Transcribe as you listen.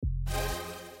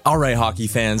All right, hockey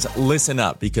fans, listen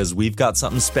up because we've got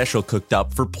something special cooked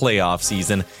up for playoff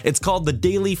season. It's called the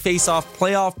Daily Face-Off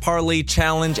Playoff Parlay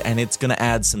Challenge, and it's going to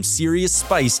add some serious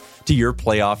spice to your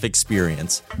playoff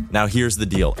experience. Now, here's the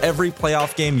deal. Every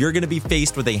playoff game, you're going to be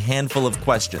faced with a handful of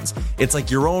questions. It's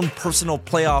like your own personal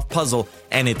playoff puzzle,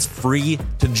 and it's free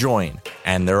to join.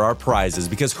 And there are prizes,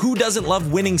 because who doesn't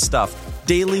love winning stuff?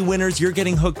 Daily winners, you're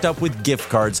getting hooked up with gift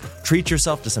cards. Treat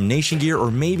yourself to some Nation gear or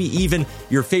maybe even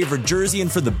your favorite jersey.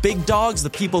 And for the big dogs, the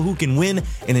people who can win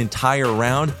an entire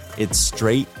round, it's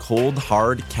straight, cold,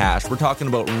 hard cash. We're talking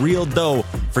about real dough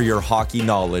for your hockey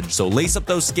knowledge. So lace up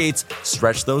those skates,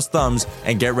 stretch those thumbs,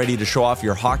 and get ready to show off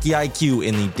your hockey IQ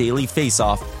in the Daily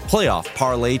Face-Off Playoff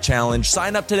Parlay Challenge.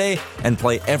 Sign up today and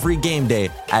play every game day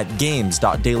at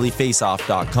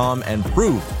games.dailyfaceoff.com and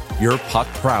prove your puck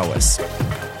prowess.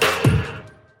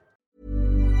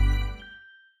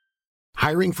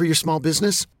 Hiring for your small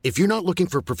business? If you're not looking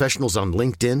for professionals on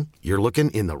LinkedIn, you're looking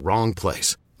in the wrong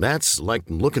place. That's like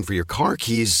looking for your car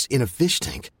keys in a fish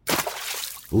tank.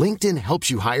 LinkedIn helps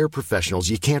you hire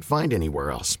professionals you can't find anywhere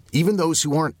else, even those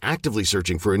who aren't actively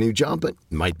searching for a new job but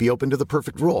might be open to the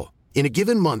perfect role. In a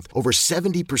given month, over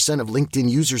 70% of LinkedIn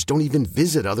users don't even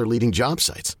visit other leading job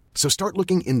sites. So start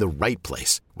looking in the right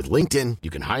place. With LinkedIn, you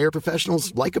can hire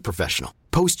professionals like a professional.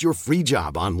 Post your free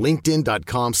job on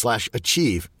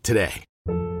linkedin.com/achieve today.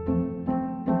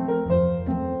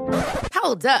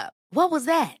 Hold up. What was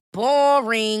that?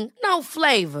 Boring. No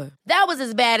flavor. That was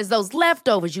as bad as those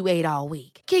leftovers you ate all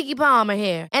week. Keke Palmer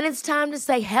here, and it's time to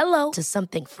say hello to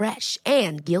something fresh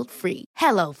and guilt-free.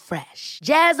 Hello Fresh.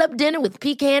 Jazz up dinner with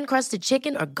pecan-crusted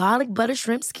chicken or garlic butter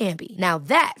shrimp scampi. Now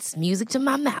that's music to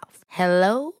my mouth.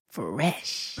 Hello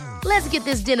Fresh. Let's get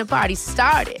this dinner party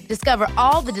started. Discover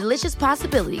all the delicious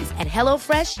possibilities at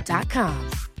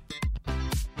hellofresh.com.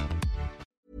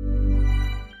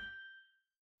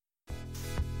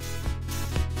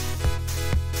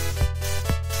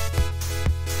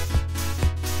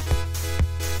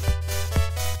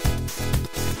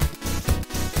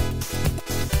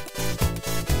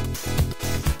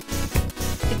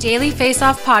 Daily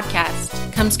Face-Off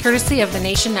podcast comes courtesy of the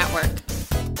Nation Network.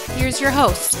 Here's your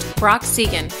host, Brock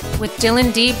Segan, with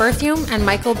Dylan D. Berthium and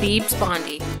Michael Beebs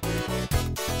Bondy.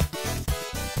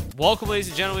 Welcome, ladies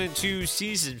and gentlemen, to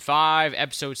Season 5,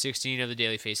 Episode 16 of the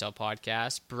Daily Face-Off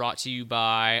podcast, brought to you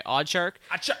by Oddshark.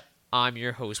 I'm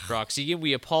your host, Brock Segan.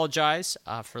 We apologize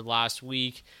for last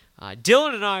week.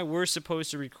 Dylan and I were supposed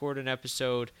to record an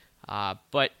episode,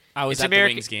 but I was at the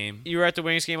Wings game. You were at the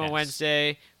Wings game on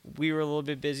Wednesday. We were a little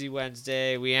bit busy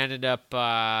Wednesday. We ended up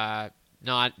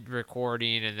not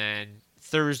recording, and then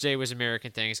Thursday was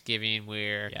American Thanksgiving,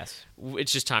 where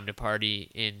it's just time to party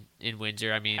in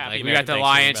Windsor. I mean, like, we got the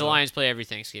Lions. The Lions play every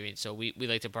Thanksgiving, so we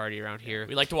like to party around here.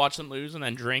 We like to watch them lose and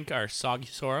then drink our soggy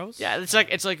sorrows. Yeah, it's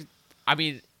like I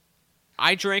mean,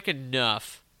 I drank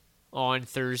enough on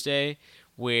Thursday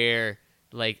where,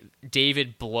 like,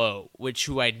 David Blow,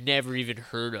 who I'd never even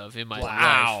heard of in my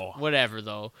life. Whatever,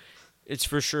 though. It's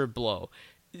for sure Blow.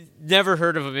 Never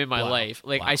heard of him in my life.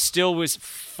 Like, I still was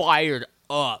fired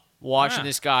up watching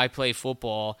this guy play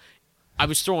football. I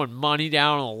was throwing money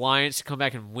down on the Lions to come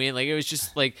back and win. Like, it was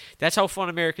just, like, that's how fun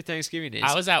American Thanksgiving is.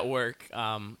 I was at work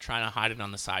trying to hide it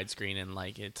on the side screen, and,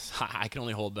 like, I can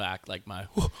only hold back, like, my...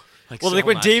 like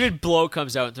when David Blow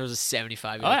comes out and throws a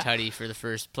 75-yard tutty for the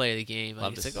first play of the game,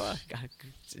 like, it's like, oh, God,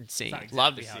 it's insane. Exactly.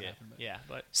 Love to see it. Yeah,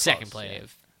 but second play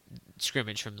of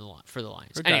scrimmage for the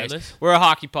Lions. Regardless. Anyways, we're a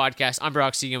hockey podcast. I'm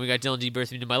Brock Segan. We got Dylan D.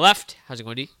 Berthium to my left. How's it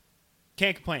going, D?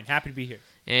 Can't complain. Happy to be here.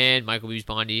 And Michael Beebs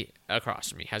Bondy across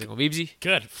from me. How's it going, Beebsy?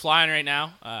 Good. Flying right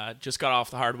now. Just got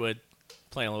off the hardwood,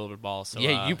 playing a little bit of ball. So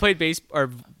yeah, you played basketball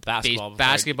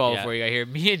before you got here.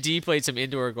 Me and D played some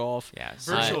indoor golf. Yeah,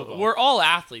 virtual. We're all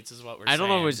athletes, is what we're saying. I don't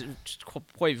know if it was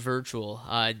quite virtual.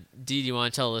 D, do you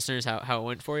want to tell the listeners how it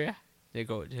went for you? They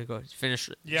go finish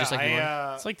just like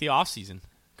it's like the off season.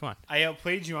 Come on. I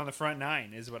outplayed you on the front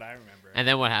nine, is what I remember. And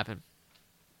then what happened?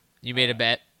 You made a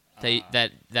bet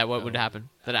that what would happen?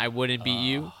 That I wouldn't beat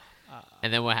you?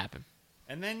 And then what happened?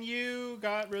 And then you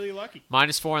got really lucky.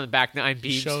 -4 on the back nine.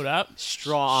 You showed up.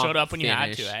 Strong. Showed up when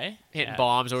finish. you had to, eh? Hitting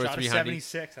bombs over Shot 300.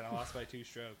 76, and I lost by 2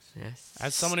 strokes. Yes.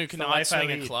 As someone who cannot swing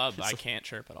a club, I can't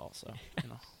chirp at all. So,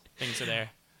 things are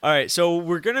there. All right, so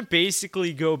we're going to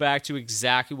basically go back to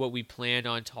exactly what we planned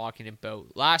on talking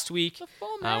about last week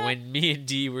when me and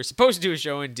D were supposed to do a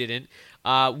show and didn't.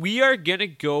 We are going to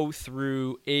go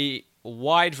through a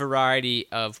wide variety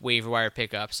of waiver wire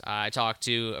pickups. I talked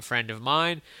to a friend of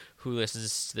mine who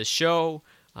listens to the show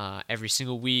every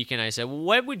single week, and I said, well,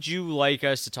 what would you like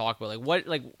us to talk about? What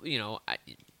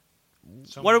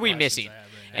are we missing?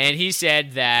 And he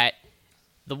said that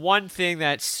The one thing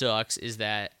that sucks is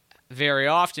that very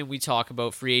often we talk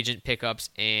about free agent pickups,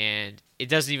 and it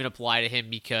doesn't even apply to him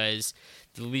because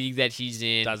the league that he's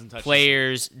in,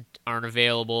 players aren't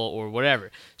available or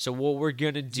whatever. So what we're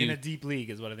going to do... in a deep league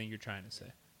is what I think you're trying to say.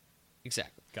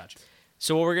 Exactly. Gotcha.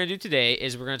 So what we're going to do today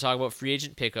is we're going to talk about free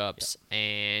agent pickups,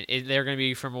 and they're going to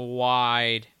be from a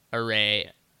wide array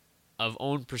of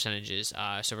own percentages.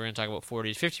 So we're going to talk about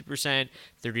 40 to 50%,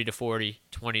 30 to 40,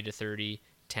 20 to 30,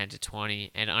 10 to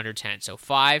 20, and under 10. So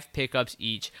 5 pickups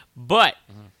each. But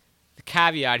the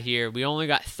caveat here, we only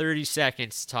got 30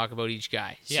 seconds to talk about each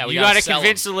guy. So Yeah, we you gotta got to sell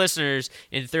convince them. the listeners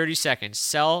in 30 seconds.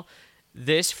 Sell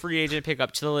this free agent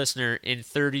pickup to the listener in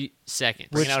 30 seconds.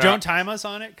 Which out don't time us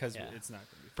on it because Yeah. it's not going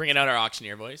to be. Bringing out our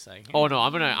auctioneer voice. Like, Oh no,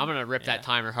 I'm gonna rip that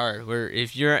timer hard. Where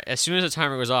if you're as soon as the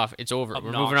timer goes off, it's over.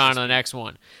 We're moving on to the next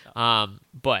one.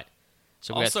 But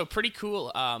so we also pretty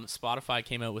cool. Spotify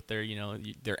came out with their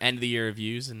their end of the year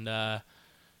reviews, and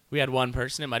we had one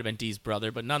person. It might have been Dee's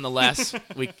brother, but nonetheless,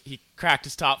 he cracked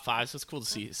his top 5. So it's cool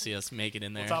to see us make it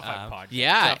in there. Top 5 podcast.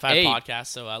 yeah, Top 5 hey, podcast.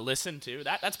 So listen to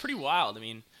that. That's pretty wild. I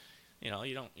mean, you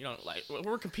don't like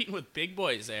we're competing with big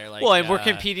boys there. Like, well, and we're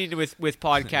competing with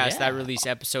podcasts that Yeah. release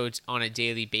episodes on a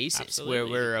daily basis, Absolutely. where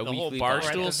we're a The whole weekly Barstool podcast.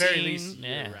 At the very scene, least, yeah.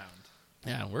 year round.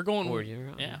 Yeah, we're going. Or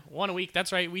year-round. Yeah, one a week.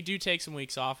 That's right. We do take some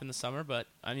weeks off in the summer, but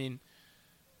I mean,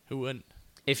 who wouldn't?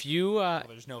 If you Well,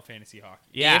 there's no fantasy hockey.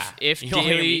 Yeah, if you don't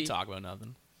hear me daily- talk about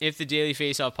nothing. if the Daily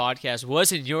Faceoff podcast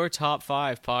was in your top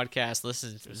 5 podcast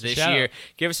listens us a this shout year, out.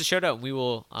 give us a shout out. We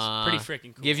will pretty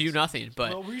freaking cool. give you nothing, but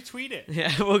We'll retweet it.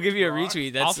 yeah, we'll give you a Rock.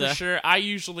 retweet. I'll That's for sure. I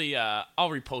usually I'll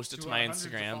repost it to To my our hundreds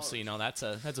of Instagram, so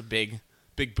followers. that's a big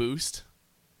boost.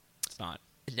 It's not.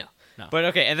 No. No. But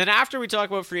okay, and then after we talk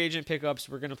about free agent pickups,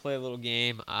 we're going to play a little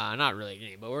game. Not really a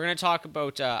game, but we're going to talk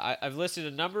about... I've listed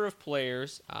a number of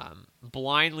players.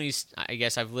 Blindly, I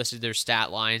guess I've listed their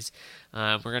stat lines.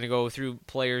 We're going to go through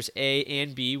players A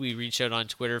and B. We reached out on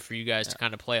Twitter for you guys to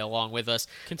kind of play along with us.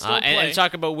 Can still and play.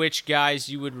 talk about which guys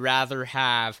you would rather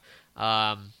have...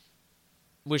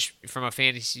 which from a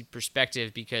fantasy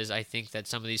perspective, because I think that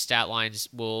some of these stat lines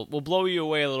will blow you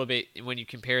away a little bit when you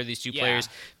compare these two Yeah. players,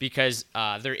 because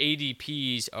their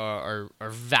ADPs are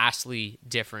vastly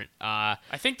different. I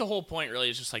think the whole point really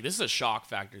is just like this is a shock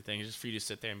factor thing, just for you to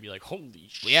sit there and be like, holy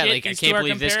shit! Yeah, like I these two can't are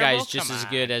believe this comparable? guy's just Come as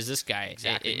on. good as this guy.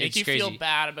 Exactly. It's Make you crazy. feel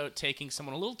bad about taking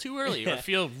someone a little too early, or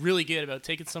feel really good about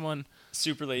taking someone.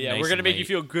 Super late. Yeah, Nice we're gonna and make you late.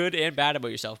 feel good and bad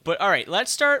about yourself. But all right,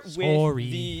 let's start with Sorry.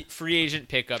 the free agent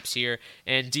pickups here.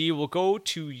 And D, we'll go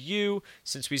to you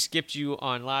since we skipped you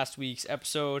on last week's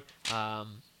episode.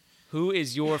 Who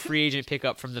is your free agent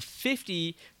pickup from the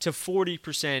 50 to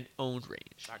 40% owned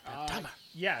range?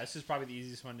 Yeah, this is probably the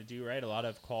easiest one to do, right? A lot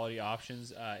of quality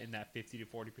options in that 50 to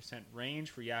 40%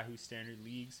 range for Yahoo standard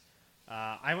leagues.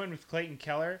 I went with Clayton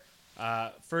Keller,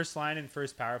 first line and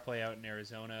first power play out in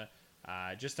Arizona.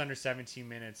 Just under 17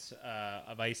 minutes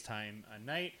of ice time a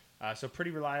night. So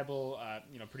pretty reliable,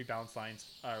 pretty balanced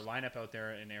lineup out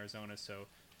there in Arizona. So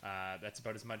that's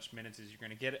about as much minutes as you're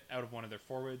going to get out of one of their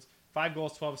forwards. 5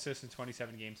 goals, 12 assists in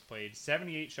 27 games played.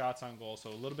 78 shots on goal, so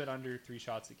a little bit under 3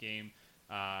 shots a game.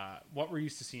 What we're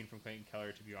used to seeing from Clayton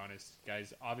Keller, to be honest.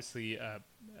 Guys, obviously a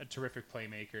terrific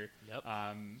playmaker. Yep.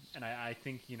 And I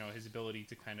think, his ability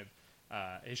to kind of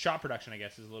his shot production, I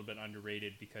guess, is a little bit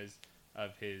underrated because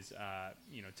of his,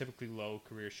 typically low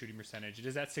career shooting percentage. It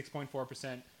is at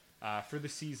 6.4% for the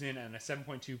season and a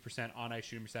 7.2% on-ice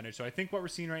shooting percentage. So I think what we're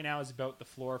seeing right now is about the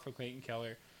floor for Clayton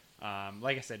Keller.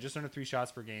 Like I said, just under 3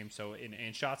 shots per game. So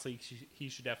in shots leagues, he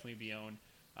should definitely be owned.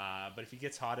 But if he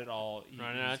gets hot at all, he's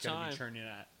Running out of going to time. be churning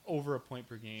at over a point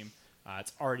per game.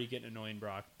 It's already getting annoying,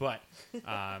 Brock. But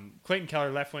Clayton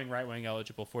Keller, left wing, right wing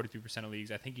eligible, 43% of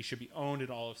leagues. I think he should be owned in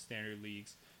all of standard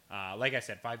leagues. Like I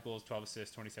said, 5 goals, 12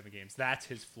 assists, 27 games. That's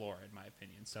his floor, in my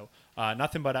opinion. So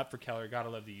nothing but up for Keller. Gotta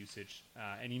love the usage.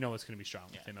 And you know it's going to be strong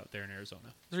with him out there in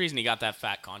Arizona. The reason he got that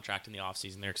fat contract in the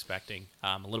offseason, they're expecting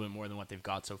a little bit more than what they've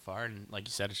got so far. And like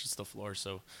you said, it's just the floor.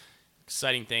 So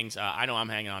exciting things. I know I'm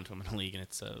hanging on to him in the league, and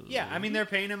it's Yeah, I mean, they're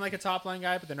paying him like a top-line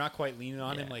guy, but they're not quite leaning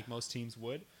on him Yeah. like most teams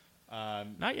would.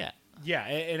 not yet. Yeah,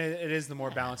 it is the more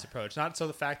balanced approach. Not so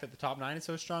the fact that the top 9 is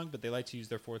so strong, but they like to use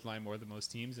their fourth line more than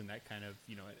most teams, and that kind of,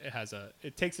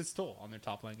 it takes its toll on their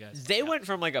top line guys. They went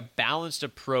from like a balanced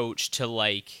approach to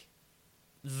like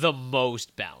the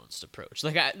most balanced approach.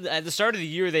 Like at the start of the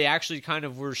year, they actually kind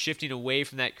of were shifting away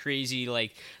from that crazy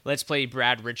like let's play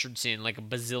Brad Richardson like a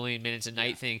bazillion minutes a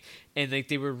night thing, and like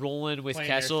they were rolling with Playing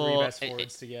their Kessel. 3 best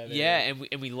forwards together. Yeah,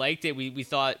 and we liked it. We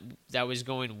thought that was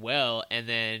going well, and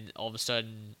then all of a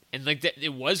sudden, and like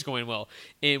it was going well,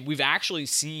 and we've actually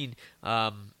seen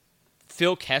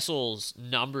Phil Kessel's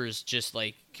numbers just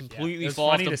like completely It's fall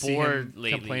off funny the to see board him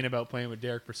lately. complain about playing with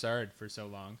Derek Brassard for so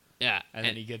long. Yeah, And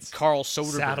then he gets Carl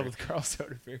Soderberg. saddled with Carl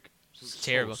Soderberg. It's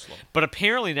terrible. But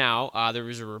apparently now there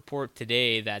was a report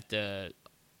today that the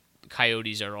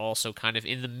Coyotes are also kind of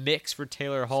in the mix for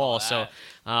Taylor Hall. So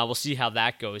we'll see how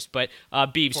that goes. But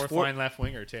Beebs, Fourth line left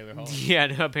winger Taylor Hall. Yeah,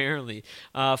 no, apparently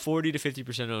 40 to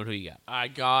 50% owned. Who you got? I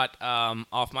got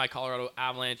off my Colorado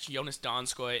Avalanche, Jonas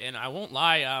Donskoy, and I won't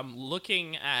lie,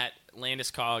 looking at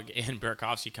Landeskog and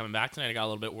Burakovsky coming back tonight, I got a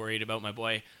little bit worried about my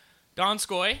boy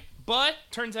Donskoy, but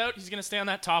turns out he's going to stay on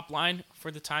that top line for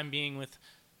the time being with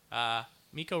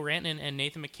Mikko Rantanen and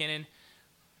Nathan MacKinnon.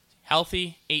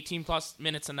 Healthy, 18-plus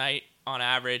minutes a night on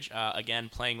average. Again,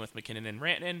 playing with MacKinnon and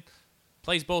Rantanen.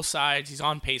 Plays both sides. He's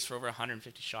on pace for over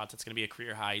 150 shots. That's going to be a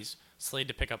career high. He's slated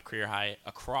to pick up career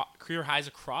highs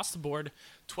across the board.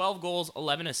 12 goals,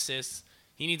 11 assists.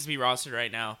 He needs to be rostered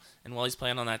right now. And while he's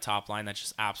playing on that top line, that's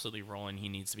just absolutely rolling. He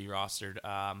needs to be rostered.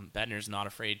 Bednar's not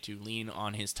afraid to lean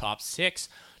on his top six.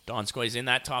 Donskoy's in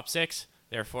that top six.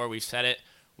 Therefore, we've said it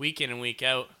week in and week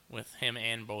out with him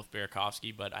and both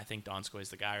Burakovsky. But I think Donskoy's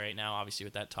the guy right now, obviously,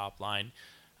 with that top line.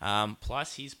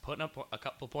 Plus, he's putting up a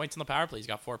couple of points on the power play. He's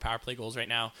got 4 power play goals right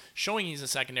now, showing he's a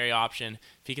secondary option.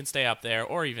 If he can stay up there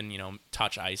or even,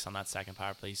 touch ice on that second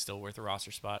power play, he's still worth a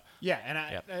roster spot. Yeah,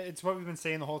 and it's what we've been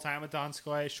saying the whole time with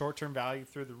Donskoy. Short-term value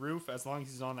through the roof. As long as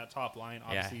he's on that top line,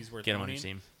 obviously he's worth get him on owning. your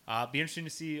team. Be interesting to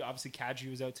see. Obviously, Kadri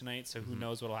was out tonight, so who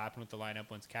knows what will happen with the lineup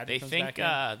once Kadri comes back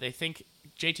in. They think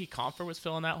JT Compher was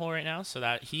filling that hole right now, so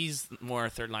that he's more a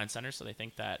third-line center, so they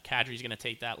think that Kadri's going to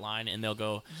take that line, and they'll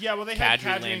go Yeah, well, they have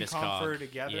Kadri and Landeskog. Compher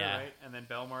together, Yeah. right? And then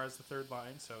Belmar as the third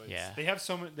line. So Yeah. they have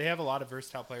they have a lot of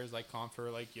versatile players like Compher,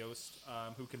 like Yost,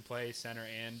 who can play center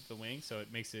and the wing. So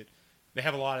it makes it they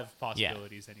have a lot of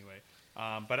possibilities anyway.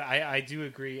 But I do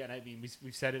agree, and I mean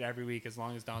we've said it every week. As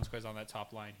long as Donskoy's on that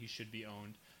top line, he should be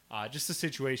owned. Just a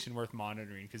situation worth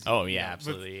monitoring. Cause,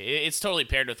 absolutely. It's totally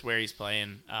paired with where he's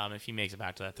playing. If he makes it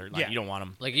back to that third line, you don't want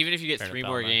him. Like, even if you get Paired 3 with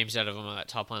more Belmar. games out of him on that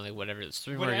top line, like whatever, it's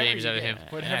 3 more Whatever games you out of get. him.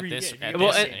 Whatever you This- get. at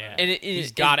Well, this-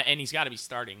 he's got to be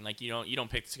starting. Like you don't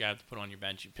pick this guy up to put on your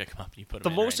bench. You pick him up and you put him. The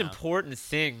in most right now. important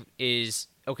thing is,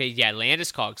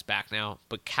 Landeskog's back now,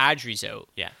 but Kadri's out.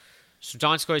 Yeah. So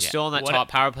Donskoy's still on that What top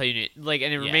power play unit. And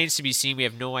it Yeah. remains to be seen. We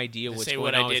have no idea what's say going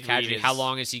what I on with did read Kadri. is- How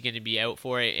long is he going to be out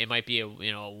for? It might be a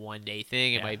one-day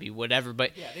thing. It Yeah. might be whatever.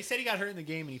 But Yeah, they said he got hurt in the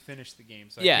game and he finished the game.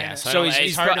 So yeah, again, so he's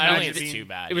it's hard pro- to I don't imagine think it's too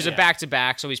bad. it was a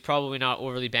back-to-back, so he's probably not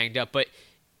overly banged up. But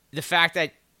the fact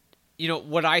that,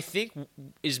 what I think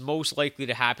is most likely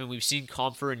to happen, we've seen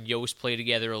Compher and Yost play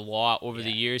together a lot over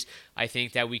the years. I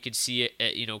think that we could see it,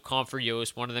 Compher,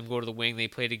 Yost, one of them go to the wing, they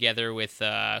play together with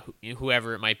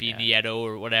whoever it might be, Nieto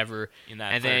or whatever. In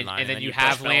that and third then line, and then and you you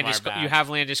have push Belmar Landeskog, back. you have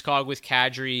Landeskog with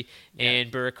Kadri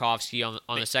and Burakovsky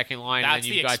on the second line, and That's then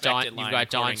the you've got expected line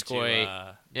according to,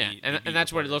 Donskoy. Yeah, the and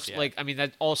that's what it looks reporters, like. I mean,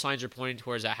 that all signs are pointing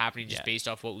towards that happening just Yeah. based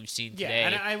off what we've seen Yeah, today.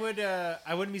 and I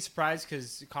wouldn't be surprised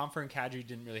because Compher and Kadri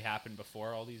didn't really happen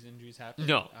before all these injuries happened.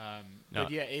 No.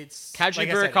 But yeah, it's Kadri, like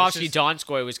I said, it's Burakovsky, just-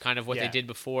 Donskoy was kind of what they Yeah. did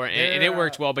before, and They're, it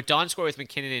worked well. But Donskoy with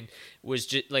McKinnon was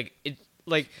just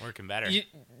working better.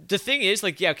 The thing is,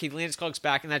 Landeskog's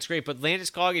back, and that's great. But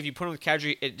Landeskog, if you put him with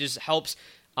Kadri, it just helps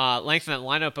lengthen that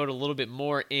lineup out a little bit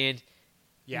more. And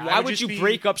Yeah, why would you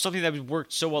break up something that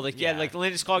worked so well?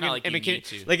 Landeskog Not like and you need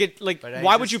McKinnon. to. But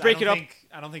Why would you break it up?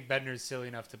 I don't think Bednar's silly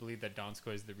enough to believe that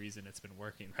Donskoy is the reason it's been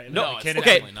working. Right? No, Like, it's McKinnon's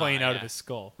definitely playing not, out of yeah. his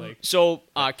skull. So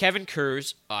Kevin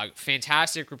Kurz,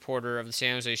 fantastic reporter of the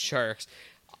San Jose Sharks.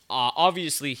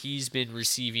 Obviously, he's been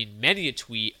receiving many a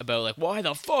tweet about why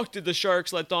the fuck did the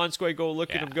Sharks let Donskoy go?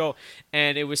 Look at him go.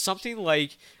 And it was something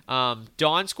like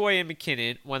Donskoy and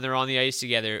McKinnon, when they're on the ice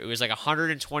together, it was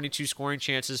 122 scoring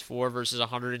chances for versus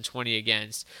 120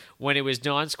 against. When it was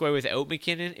Donskoy without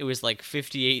McKinnon, it was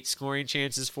 58 scoring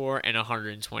chances for and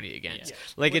 120 against.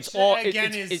 Which, It's all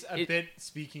again it, is it, a it, bit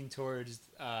speaking towards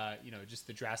just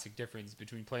the drastic difference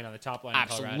between playing on the top line in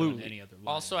Colorado and Absolutely. any other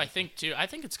line. Also, I think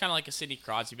it's kind of like a Sidney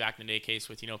Crosby back in the day case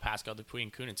with Pascal Dupuis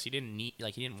and Kunitz. He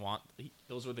didn't want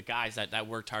those were the guys that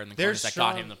worked hard in the corners that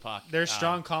got him the puck. They're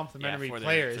strong complementary for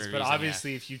players, their but reason,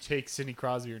 obviously if you take Sidney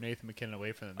Crosby or Nathan McKinnon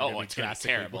away from them, they're it's going to be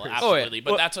drastically terrible. worse. Absolutely. yeah.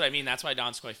 But Well- that's what I mean. That's why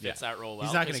Donskoy fits that role well.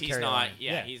 He's not 'cause gonna carry a line.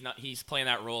 Yeah. He's playing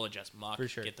that role of just muck, For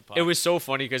sure. get the puck. It was so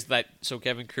funny because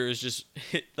Kevin Kurz just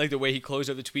the way he closed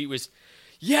out the tweet was,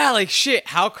 shit.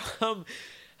 How come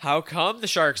the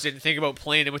Sharks didn't think about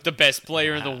playing him with the best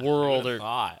player in the world or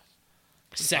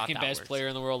second that best works. player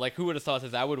in the world? Who would have thought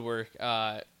that would work?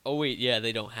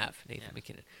 They don't have Nathan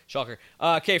McKinnon. Shocker.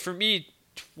 Okay, for me,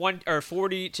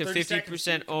 40 to 30 50%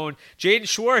 seconds. owned. Jaden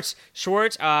Schwartz.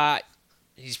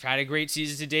 He's had a great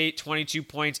season to date, 22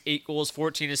 points, 8 goals,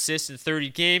 14 assists in 30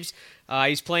 games.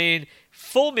 He's playing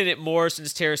full minute more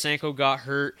since Tarasenko got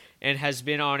hurt and has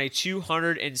been on a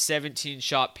 217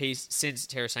 shot pace since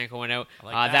Tarasenko went out.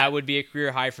 That would be a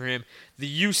career high for him. The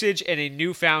usage and a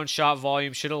newfound shot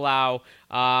volume should allow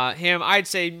him, I'd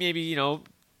say maybe,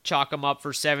 chalk him up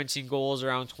for 17 goals,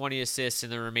 around 20 assists in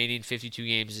the remaining 52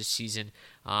 games this season.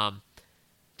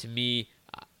 To me,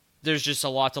 there's just a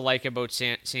lot to like about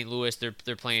St. Louis.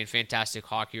 They're playing fantastic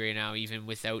hockey right now, even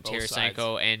without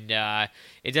Tarasenko. And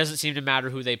it doesn't seem to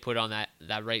matter who they put on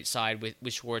that right side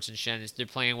with Schwartz and Schenn. They're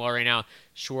playing well right now.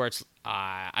 Schwartz,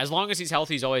 as long as he's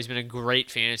healthy, he's always been a great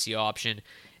fantasy option.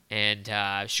 And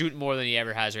shooting more than he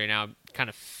ever has right now, kind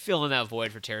of filling that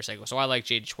void for Tarasenko. So I like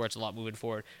Jaden Schwartz a lot moving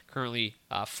forward. Currently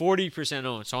 40%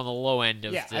 owned, so on the low end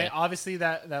of obviously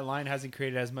that line hasn't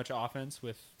created as much offense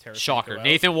with Tarasenko. Shocker. out.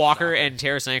 Nathan Walker and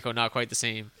Tarasenko not quite the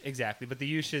same. Exactly, but the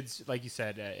usage, like you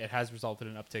said, it has resulted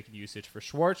in an uptick in usage for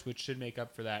Schwartz, which should make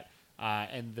up for that.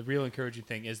 And the real encouraging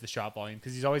thing is the shot volume,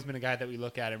 because he's always been a guy that we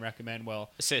look at and recommend.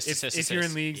 Well, if you're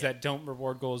in leagues that don't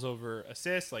reward goals over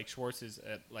assists, like Schwartz is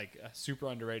a super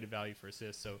underrated value for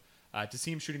assists. So to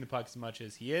see him shooting the puck as much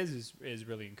as he is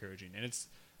really encouraging. And it's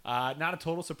not a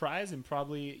total surprise, and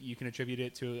probably you can attribute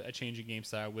it to a change in game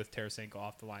style with Tarasenko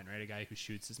off the line, right? A guy who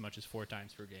shoots as much as 4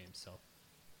 times per game. So.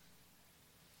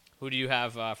 Who do you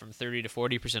have from 30 to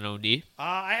 40% OD?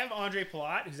 I have Andre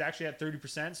Palat, who's actually at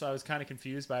 30%, so I was kind of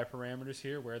confused by our parameters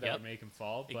here where that would make him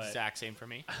fall. But exact same for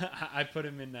me. I put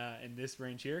him in this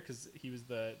range here because he was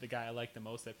the guy I liked the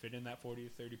most that fit in that 40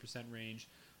 to 30% range.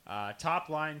 Top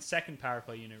line, second power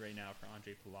play unit right now for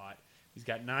Andre Palat. He's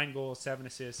got 9 goals, 7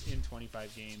 assists in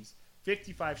 25 games,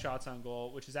 55 shots on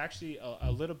goal, which is actually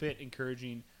a little bit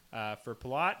encouraging for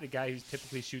Palat, the guy who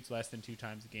typically shoots less than 2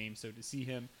 times a game. So to see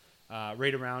him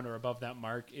right around or above that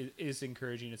mark is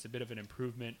encouraging. It's a bit of an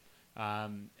improvement.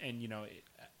 And,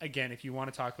 again, if you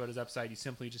want to talk about his upside, you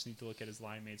simply just need to look at his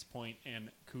line mates, Point and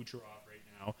Kucherov right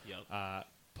now. Yep.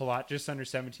 Palat just under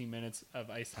 17 minutes of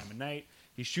ice time a night.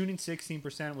 He's shooting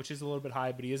 16%, which is a little bit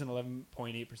high, but he is an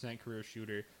 11.8% career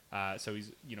shooter. So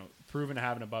he's, proven to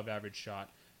have an above average shot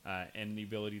and the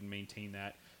ability to maintain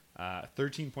that.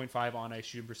 13.5 on ice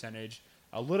shooting percentage.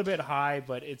 A little bit high,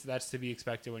 but that's to be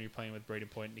expected when you're playing with Braden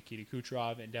Point and Nikita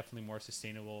Kucherov, and definitely more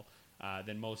sustainable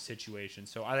than most situations.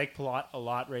 So I like Palat a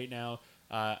lot right now.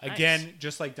 Again,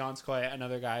 just like Donskoy,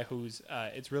 another guy who's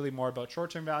it's really more about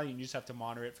short-term value, and you just have to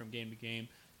monitor it from game to game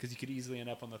because you could easily end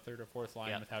up on the 3rd or 4th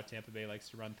line with how Tampa Bay likes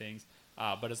to run things.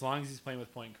 But as long as he's playing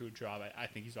with Point and Kucherov, I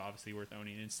think he's obviously worth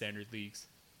owning in standard leagues.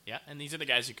 Yeah, and these are the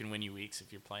guys who can win you weeks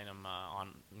if you're playing them on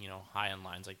high-end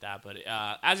lines like that. But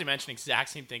as you mentioned, exact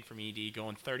same thing from ED,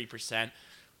 going 30%.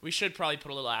 We should probably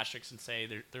put a little asterisk and say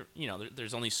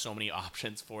there's only so many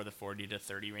options for the 40 to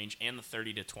 30 range and the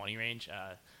 30 to 20 range.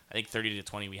 I think 30 to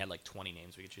 20, we had like 20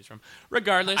 names we could choose from.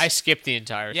 Regardless, I skipped the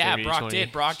entire 30 Brock to 20.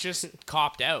 did. Brock just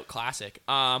copped out. Classic.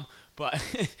 But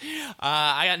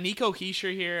I got Nico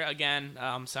Hischier here again.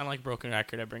 Sound like a broken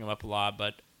record. I bring him up a lot,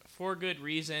 but for good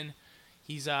reason.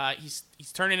 He's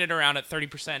turning it around at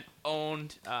 30%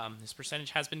 owned. His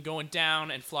percentage has been going down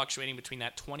and fluctuating between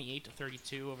that 28 to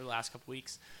 32 over the last couple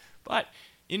weeks. But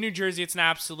in New Jersey, it's an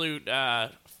absolute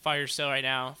fire sale right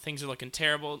now. Things are looking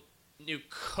terrible. New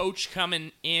coach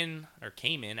came in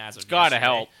as of gotta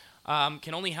yesterday. help.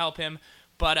 Can only help him.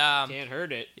 But can't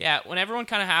hurt it. Yeah, when everyone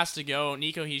kind of has to go,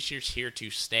 Nico Hischier's here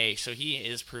to stay. So he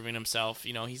is proving himself.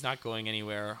 He's not going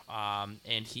anywhere.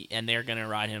 And they're going to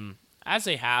ride him as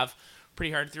they have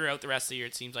pretty hard throughout the rest of the year.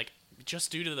 It seems like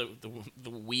just due to the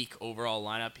weak overall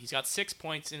lineup. He's got 6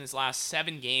 points in his last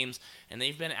 7 games, and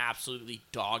they've been absolutely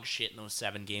dog shit in those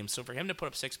 7 games. So for him to put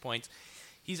up 6 points,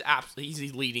 he's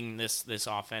leading this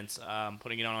offense,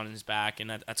 putting it on his back, and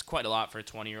that's quite a lot for a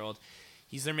 20-year-old.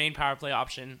 He's their main power play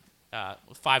option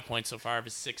with 5 points so far of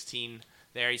his 16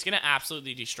 there. He's going to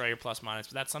absolutely destroy your plus-minus,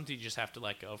 but that's something you just have to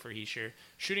let go for Hischier.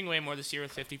 Shooting way more this year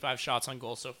with 55 shots on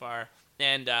goal so far,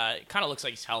 and it kind of looks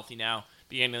like he's healthy now.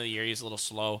 Beginning of the year, he's a little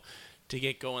slow to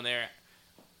get going there.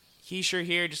 Hischier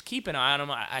here, just keep an eye on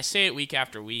him. I say it week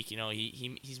after week.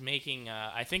 He's making.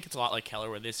 I think it's a lot like Keller,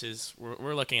 where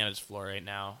we're looking at his floor right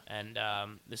now, and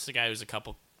this is a guy who's a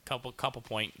couple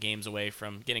point games away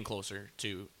from getting closer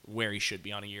to where he should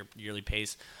be on a yearly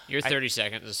pace. Your 30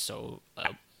 seconds is so.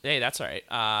 Hey, that's all right.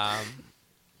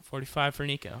 45 for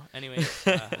Nico. Anyway.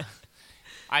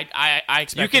 I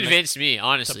expect you convinced me,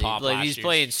 honestly. To pop he's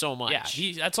playing so much.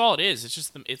 Yeah, that's all it is. It's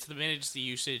just the minutes, the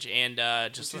usage, and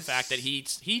just the fact that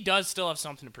he does still have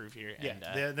something to prove here. Yeah,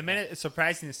 And, the minute it's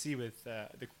surprising to see with the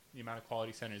amount of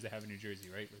quality centers they have in New Jersey,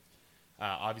 right? With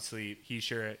Obviously,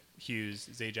 Hischier, Hughes,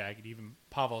 Zajac, and even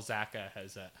Pavel Zacha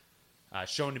has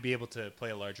shown to be able to play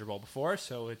a larger role before.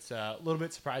 So it's a little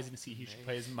bit surprising to see he should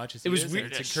play as much as he is.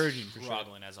 Weird. It's encouraging for sure.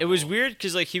 It was weird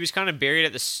because like he was kind of buried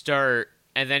at the start,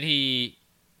 and then he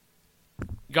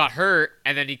got hurt,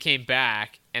 and then he came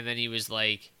back, and then he was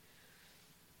like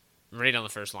right on the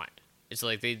first line. It's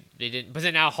like they didn't, but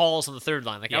then now Hall's on the third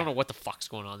line. Like I don't know what the fuck's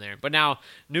going on there. But now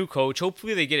new coach.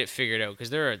 Hopefully they get it figured out because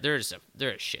they're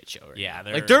a shit show. Right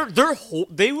now. Like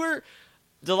they were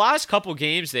the last couple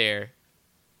games there.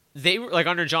 They were like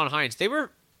under John Hines. They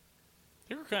were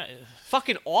kind of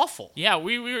fucking awful. Yeah,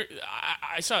 we were.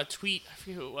 I saw a tweet. I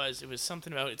forget who it was. It was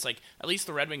something about it's like at least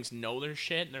the Red Wings know their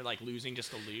shit and they're like losing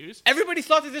just to lose. Everybody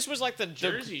thought that this was like the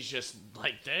Jersey's just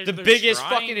like the biggest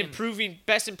fucking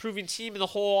best improving team in the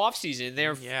whole offseason.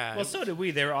 They're Well, so did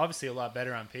we. They were obviously a lot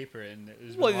better on paper, and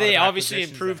they obviously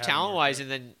improved talent wise.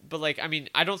 And then, but like I mean,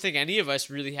 I don't think any of us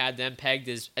really had them pegged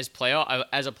as a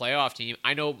playoff team.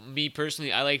 I know me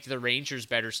personally, I liked the Rangers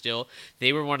better still.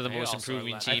 They were one of the most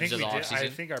improving teams of the offseason. I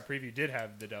think our preview did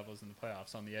have the Devils in the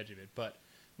playoffs on the edge of it, but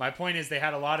my point is they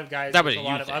had a lot of guys with a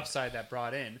lot of upside that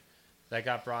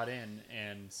got brought in,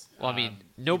 and well, I mean,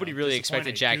 nobody really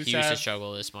expected Jack Hughes to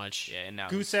struggle this much. Yeah, and now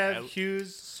Gusev,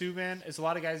 Hughes, Subban, it's a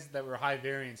lot of guys that were high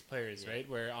variance players, right?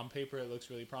 Where on paper it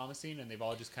looks really promising, and they've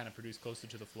all just kind of produced closer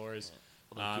to the floors.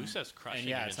 Gusev's crushing. And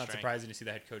yeah, it's not surprising to see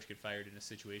the head coach get fired in a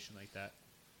situation like that.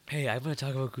 Hey, I'm going to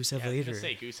talk about Gusev later. I was going to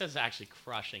say, Gusev's actually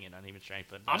crushing it on even strength.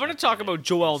 But I'm going to talk about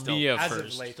Joel Mia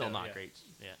first. Still not great.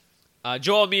 Yeah.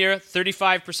 Joel Mia,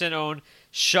 35% owned.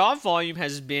 Shot volume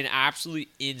has been absolutely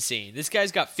insane. This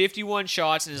guy's got 51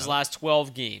 shots in his last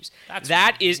 12 games.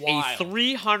 That is wild. a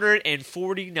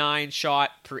 349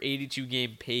 shot per 82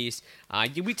 game pace.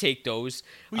 We take those.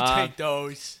 Take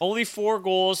those. Only 4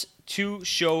 goals to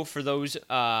show for those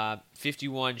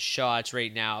 51 shots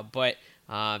right now, but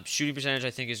shooting percentage,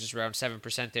 I think, is just around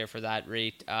 7% there for that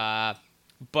rate.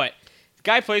 But the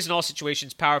guy plays in all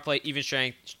situations, power play, even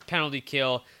strength, penalty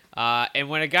kill. And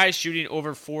when a guy's shooting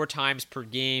over 4 times per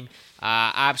game,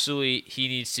 absolutely he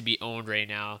needs to be owned right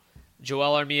now.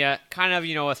 Joel Armia, kind of,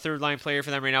 a third-line player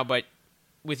for them right now, but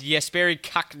with Jesperi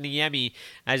Kotkaniemi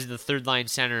as the third-line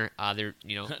center, they're,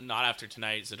 Not after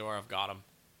tonight, Zadorov got him.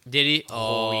 Did he?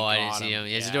 Oh, I didn't see him.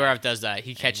 Yeah, Zadorov does that.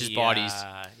 He catches bodies.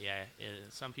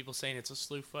 Some people saying it's a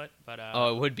slew foot, but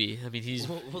it would be. I mean, he's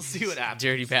we'll see what happens.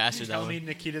 Dirty bastard. Tell me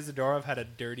Nikita Zadorov had a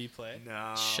dirty play.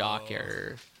 No.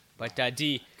 Shocker. But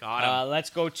D, got him.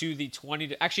 Let's go to the 20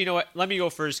 to... Actually, you know what? Let me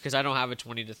go first because I don't have a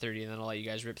 20 to 30, and then I'll let you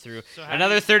guys rip through. So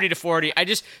another 30 to 40. How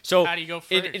do you go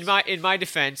first? In my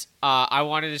defense, I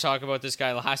wanted to talk about this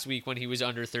guy last week when he was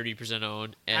under 30%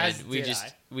 owned, and we just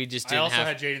didn't. I also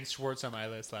had Jaden Schwartz on my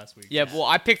list last week. Yeah, well,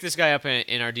 I picked this guy up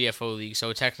in our DFO league,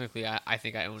 so technically, I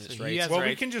think I own his rights. Well,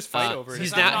 we can just fight over it.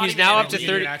 He's now up to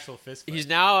 30. He's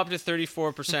now up to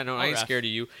 34% owned. I ain't scared of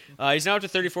you. He's now up to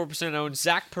 34% owned.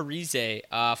 Zach Parise,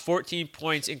 14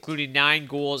 points, including 9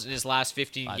 goals in his last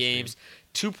 15 games,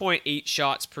 2.8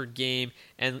 shots per game,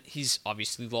 and he's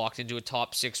obviously locked into a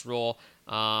top 6 role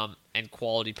and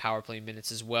quality power play minutes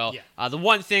as well. Yeah. The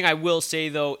one thing I will say,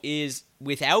 though, is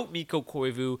without Mikko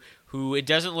Koivu, who it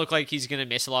doesn't look like he's going to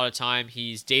miss a lot of time.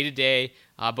 He's day-to-day,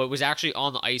 but was actually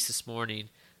on the ice this morning.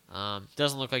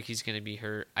 Doesn't look like he's going to be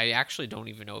hurt. I actually don't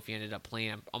even know if he ended up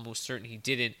playing. I'm almost certain he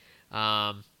didn't.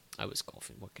 I was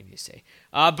golfing. What can you say?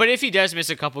 But if he does miss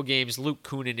a couple games, Luke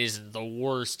Kunin isn't the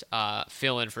worst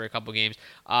fill-in for a couple games.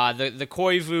 The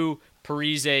Koivu,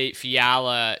 Parise,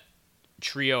 Fiala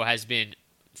trio has been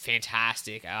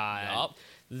fantastic.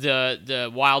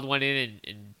 The Wild went in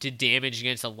and did damage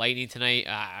against the Lightning tonight.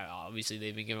 Obviously,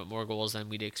 they've been giving up more goals than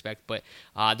we'd expect. But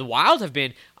the Wild have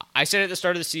been... I said at the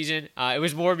start of the season, it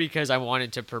was more because I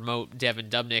wanted to promote Devin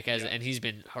Dubnyk, and he's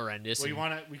been horrendous.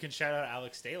 Well, we can shout out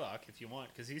Alex Stalock if you want,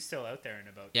 because he's still out there in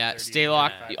about 30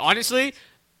 Stalock. Honestly...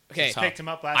 Okay, picked him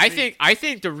up last week. I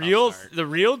think the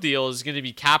real deal is going to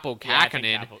be Capo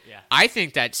Kakkonen. I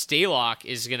think that Stalock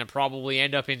is going to probably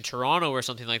end up in Toronto or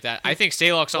something like that. I think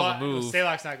Stalock's on the move.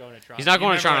 Stalock's not going to Toronto. He's not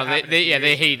going to Toronto.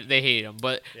 They hate him.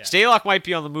 But Stalock might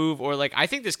be on the move, or I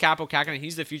think this Capo Kakkonen,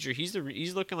 he's the future.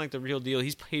 He's looking like the real deal.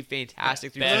 He's played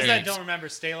fantastic. For those that don't remember,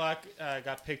 Stalock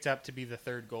got picked up to be the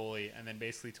third goalie, and then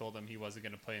basically told him he wasn't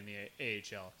going to play in the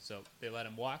AHL, so they let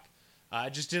him walk.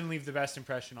 Just didn't leave the best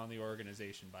impression on the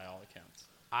organization by all accounts.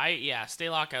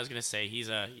 Stalock, I was going to say, he's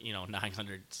a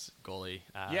 900 goalie.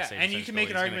 And you can make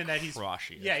an argument that he's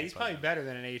probably better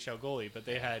than an AHL goalie, but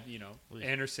they had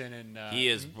Anderson and he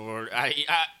is bored. I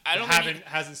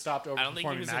hasn't stopped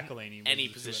overperforming McElhinney. In any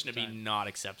position to be not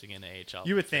accepting an AHL.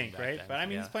 You would think, right? But I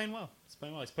mean, he's playing well. He's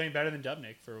playing well. He's playing better than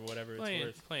Dubnyk for whatever it's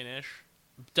worth. Playing ish.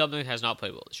 Dublin has not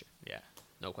played well this year. Yeah.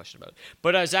 No question about it.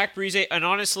 But Zach Parise, and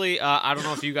honestly, I don't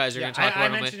know if you guys are going to talk about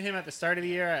him. I mentioned him at the start of the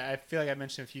year. I feel like I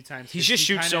mentioned him a few times. He just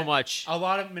shoots so much. A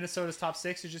lot of Minnesota's top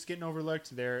 6 are just getting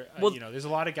overlooked. There's a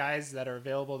lot of guys that are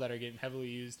available that are getting heavily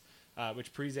used,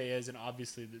 which Parise is, and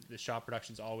obviously the shot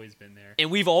production's always been there. And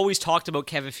we've always talked about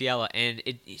Kevin Fiala, and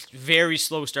it's very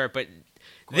slow start. But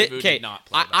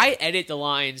I edit the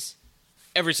lines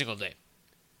every single day,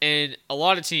 and a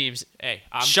lot of teams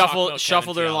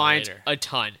shuffle their lines a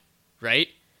ton. Right?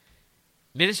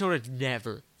 Minnesota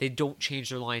never. They don't change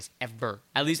their lines ever.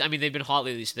 At least, I mean, they've been hot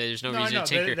lately, so there's no reason to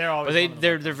tinker.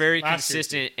 They're very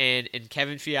consistent. And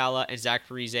Kevin Fiala and Zach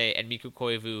Parise and Mikko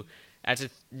Koivu, that's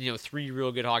 3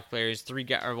 real good hockey players.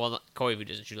 Koivu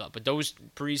doesn't shoot a lot, but those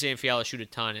Parise and Fiala shoot a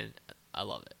ton, and I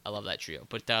love it. I love that trio.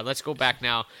 But let's go back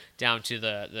now down to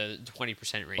the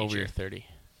 20% range. Over your 30.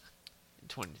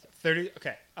 20. 30.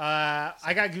 Okay.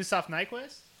 I got Gustav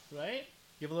Nyquist, right?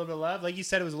 Give a little bit of love. Like you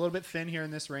said, it was a little bit thin here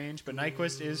in this range, but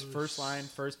Nyquist is first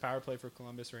power play for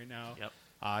Columbus right now.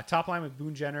 Yep. Top line with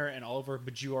Boone Jenner and Oliver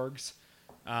Bjorgs.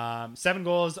 7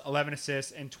 goals, 11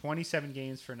 assists, and 27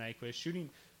 games for Nyquist. Shooting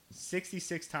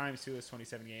 66 times through those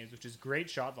 27 games, which is great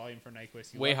shot volume for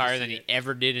Nyquist. Way higher than he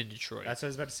ever did in Detroit. That's what I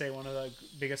was about to say. One of the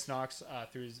biggest knocks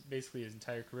through basically his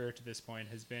entire career to this point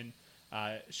has been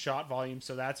shot volume.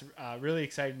 So that's really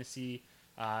exciting to see.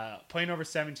 Playing over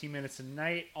 17 minutes a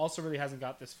night. Also really hasn't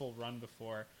got this full run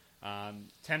before.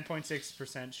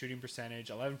 10.6% shooting percentage,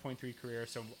 11.3 career.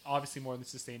 So obviously more than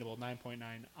sustainable, 9.9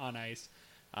 on ice.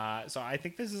 So I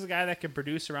think this is a guy that can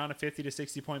produce around a 50 to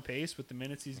 60 point pace with the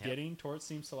minutes he's getting. Torts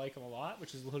seems to like him a lot,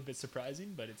 which is a little bit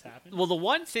surprising, but it's happened. Well, the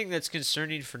one thing that's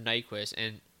concerning for Nyquist,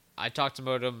 and I talked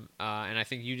about him, and I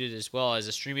think you did as well, as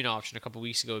a streaming option a couple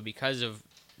weeks ago because of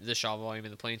the shot volume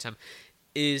and the playing time,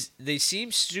 is they seem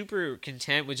super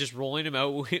content with just rolling him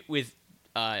out with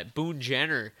Boone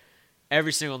Jenner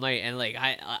every single night, and like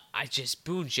I just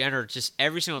Boone Jenner just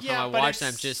every single time I watch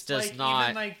them just does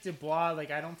not. Even like Dubois,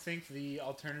 like I don't think the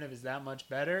alternative is that much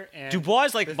better. And Dubois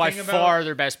is like by far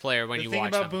their best player when you watch them.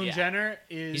 The thing about Boone Jenner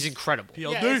is he's incredible.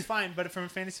 Yeah, it's fine, but from a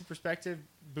fantasy perspective,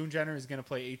 Boone Jenner is going to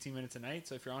play 18 minutes a night.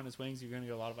 So if you're on his wings, you're going to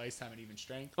get a lot of ice time at even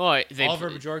strength. Oliver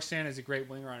Bjorkstrand is a great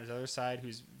winger on his other side,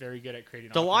 who's very good at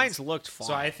creating. The lines looked fine.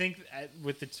 So I think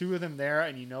with the two of them there,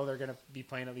 and they're going to be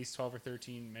playing at least 12 or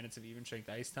 13 minutes of even strength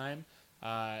ice time.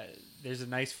 There's a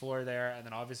nice floor there, and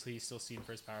then obviously he's still seeing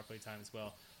first power play time as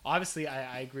well. Obviously,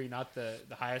 I agree, not the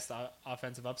highest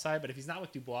offensive upside, but if he's not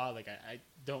with Dubois, like I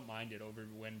don't mind it over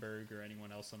Wenberg or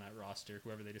anyone else on that roster,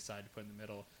 whoever they decide to put in the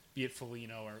middle, be it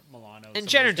Foligno or Milano. And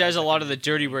Jenner does a lot of the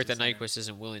dirty work that Nyquist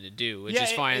isn't willing to do, which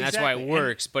is fine, and that's why it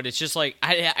works. But it's just like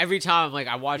every time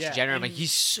I watch Jenner, I'm like,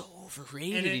 he's so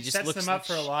overrated. And he just sets looks them up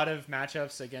for a lot of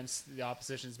matchups against the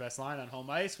opposition's best line on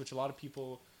home ice, which a lot of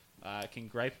people can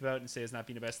gripe about and say is not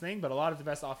being the best thing, but a lot of the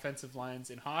best offensive lines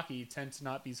in hockey tend to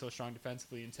not be so strong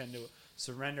defensively and tend to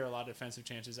surrender a lot of defensive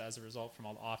chances as a result from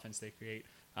all the offense they create.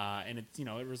 And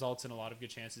it results in a lot of good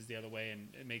chances the other way, and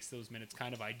it makes those minutes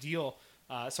kind of ideal.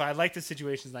 So I like the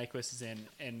situations Nyquist is in,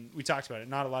 and we talked about it.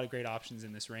 Not a lot of great options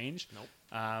in this range. Nope.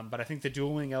 But I think the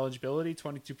dual wing eligibility,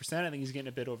 22%, I think he's getting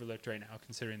a bit overlooked right now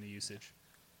considering the usage.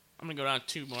 I'm going to go down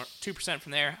 2%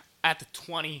 from there. At the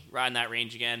 20, right in that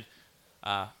range again.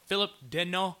 Philip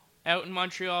Deneau out in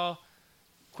Montreal.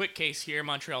 Quick case here.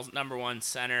 Montreal's #1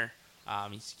 center.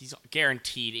 He's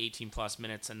guaranteed 18-plus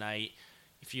minutes a night.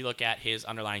 If you look at his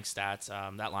underlying stats,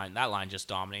 that line just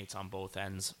dominates on both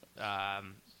ends.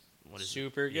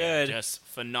 Super good. Just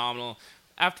phenomenal.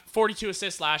 After 42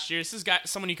 assists last year, this is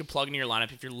someone you could plug into your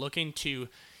lineup if you're looking to,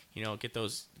 get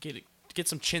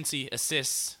some chintzy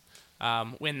assists.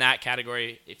 Win that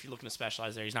category. If you're looking to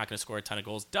specialize there, he's not going to score a ton of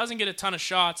goals. Doesn't get a ton of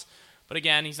shots, but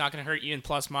again, he's not going to hurt you in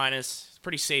plus minus. It's a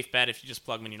pretty safe bet if you just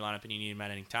plug him in your lineup and you need him at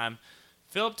any time.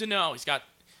 Philip Deneau, he's got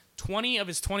 20 of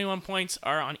his 21 points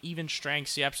are on even strength.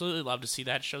 So you absolutely love to see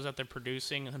that. It shows that they're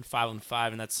producing on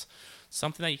 5-5, and that's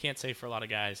something that you can't say for a lot of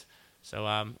guys. So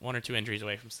 1 or 2 injuries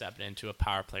away from stepping into a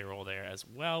power play role there as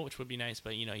well, which would be nice.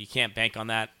 But you can't bank on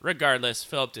that. Regardless,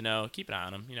 Philip Deneau, keep an eye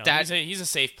on him. He's a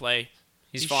safe play.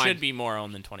 He fine. Should be more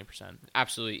owned than 20%.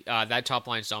 Absolutely. That top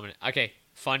line's dominant. Okay,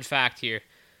 fun fact here.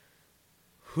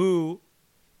 Who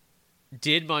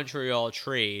did Montreal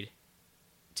trade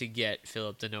to get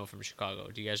Philip Deneau from Chicago?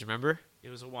 Do you guys remember? It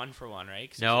was a 1-for-1,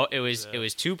 right? No, it was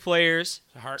 2 players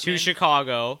to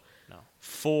Chicago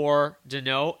for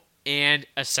Deneau and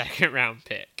a second-round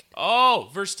pick. Oh,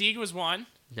 Versteeg was 1?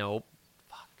 Nope.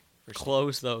 Fuck.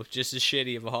 Close, though. Just as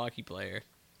shitty of a hockey player.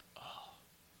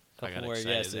 I got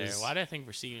excited there. Why did I think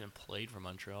Versteeg even played for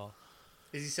Montreal?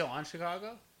 Is he still on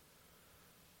Chicago?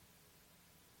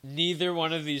 Neither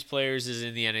one of these players is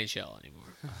in the NHL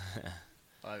anymore.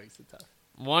 Well, that makes it tough.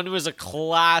 One was a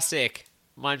classic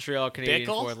Montreal Canadian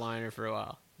Bickle? fourth liner for a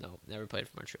while. No, never played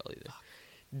for Montreal either.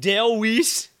 Dale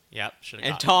Weiss Yep, should have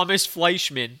and got Thomas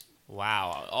Fleischmann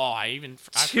Wow. Oh, I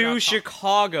to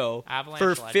Chicago Avalanche for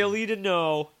legend. Philly to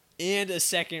know and a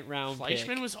second round pick.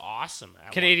 Fleischmann was awesome.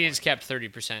 At Canadians one point.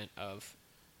 kept 30% of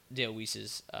Dale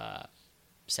Weiss's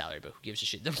salary, but who gives a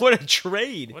shit? What a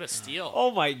trade! What a steal.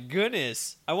 Oh my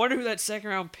goodness! I wonder who that second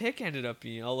round pick ended up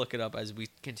being. I'll look it up as we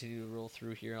continue to roll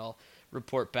through here. I'll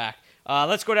report back.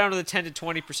 Let's go down to the 10 to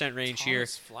 20% range here.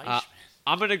 Thomas Fleischmann.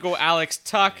 I'm going to go Alex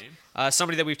Tuch,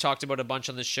 somebody that we've talked about a bunch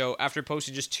on the show. After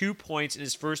posting just 2 points in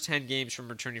his first 10 games from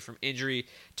returning from injury,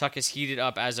 Tuch has heated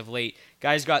up as of late.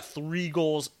 Guy's got 3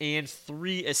 goals and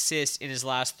 3 assists in his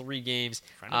last 3 games.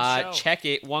 Friend of the show. Check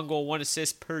it. 1 goal, 1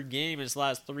 assist per game in his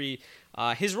last 3.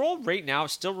 His role right now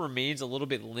still remains a little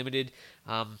bit limited,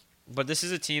 but this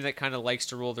is a team that kind of likes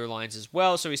to roll their lines as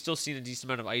well, so he's still seen a decent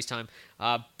amount of ice time.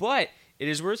 But it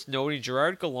is worth noting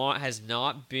Gerard Gallant has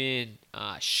not been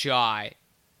shy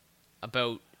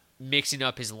about mixing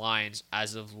up his lines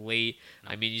as of late.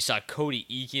 I mean, you saw Cody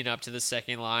Eakin up to the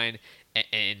second line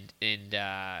and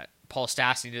Paul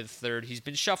Stastny to the third. He's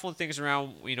been shuffling things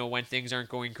around, when things aren't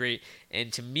going great.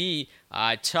 And to me,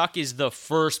 Tuch is the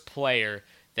first player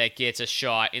that gets a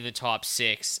shot in the top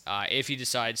 6 if he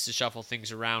decides to shuffle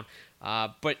things around.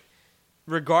 But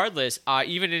regardless,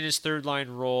 even in his third line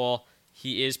role,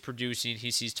 he is producing.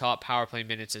 He sees top power play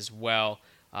minutes as well.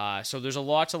 So there's a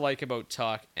lot to like about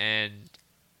Tuch, and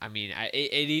I mean, at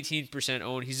 18%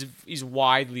 owned, he's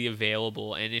widely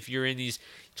available. And if you're in these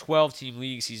 12-team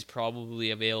leagues, he's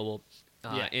probably available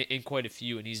in quite a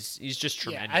few, and he's just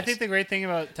tremendous. Yeah, I think the great thing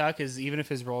about Tuch is even if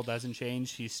his role doesn't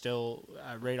change, he's still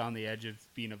right on the edge of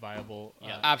being a viable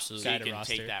absolutely. guy So you to can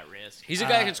roster. take that risk. He's a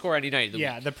guy that can score any night of the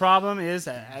Yeah, week. the problem is,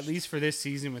 at least for this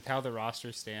season, with how the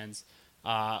roster stands,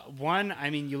 one, I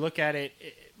mean, you look at it,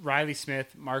 Riley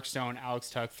Smith, Mark Stone, Alex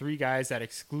Tuch, 3 guys that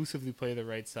exclusively play the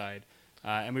right side.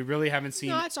 And we really haven't seen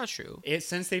No, that's not true. it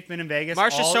since they've been in Vegas.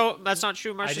 That's not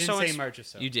true. I didn't say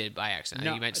Marchessault. You did by accident.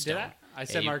 No, You meant did Stone. I? I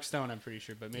said you- Mark Stone, I'm pretty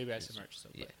sure, but maybe I said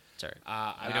Marchessault. Yeah, sorry.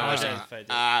 I know apologize what if I did.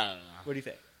 I don't know. What do you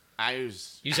think?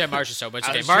 You You said Marchessault, but it's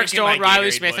I okay. was Mark drinking Stone, my Riley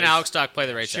Gatorade, Smith, and boys. Alex Tuch play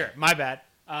the right Sure, side. my bad.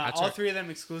 That's All right. 3 of them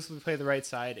exclusively play the right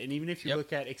side, and even if you Yep.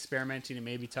 look at experimenting and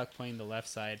maybe Tuch playing the left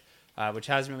side, which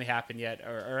hasn't really happened yet,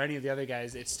 or any of the other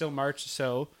guys, it's still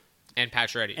Marchessault And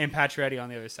Pacioretty. and Pacioretty on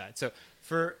the other side. So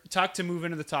for Tuch to move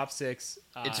into the top 6,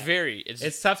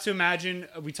 it's tough to imagine.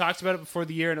 We talked about it before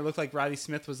the year, and it looked like Riley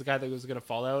Smith was the guy that was going to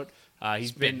fall out.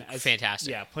 He's been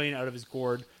fantastic. Yeah, playing out of his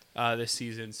gourd this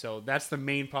season. So that's the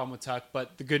main problem with Tuch.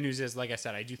 But the good news is, like I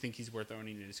said, I do think he's worth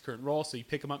owning in his current role. So you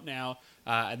pick him up now,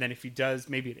 and then if he does,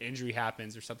 maybe an injury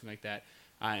happens or something like that.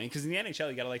 Because in the NHL,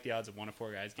 you got to like the odds of 1 of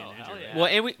 4 guys getting injured. yeah.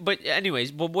 Right? Well,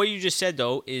 but what you just said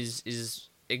though is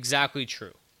exactly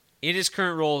true. In his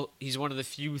current role, he's one of the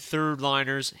few third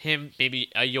liners, him,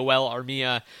 maybe a Yoel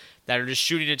Armia, that are just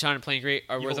shooting a ton and playing great.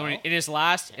 Are worth owning. In his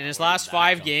last where did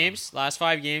 5 that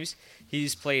games,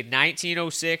 he's played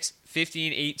 1906,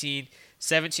 1518,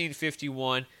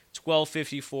 1751,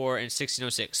 1254, and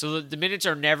 1606. So the minutes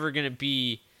are never going to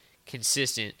be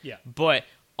consistent. Yeah. But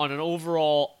on an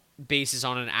overall basis,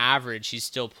 on an average, he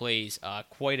still plays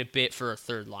quite a bit for a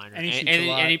third liner, And he shoots a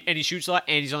lot. and he shoots a lot,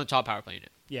 and he's on the top power play unit.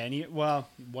 Yeah, and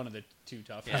one of the 2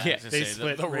 top. Yeah, I was Yeah. gonna They say,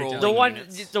 split the right rolling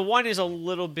down. The one is a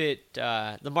little bit.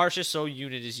 The Marchessault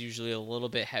unit is usually a little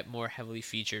bit more heavily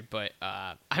featured, but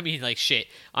I mean, like shit.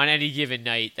 On any given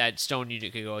night, that Stone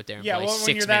unit could go out there and Yeah, play well, 6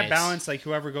 when you're minutes. that balanced, like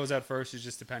whoever goes out first is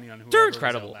just depending on who. They're goes out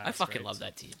incredible. last, I fucking right? love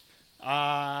that team.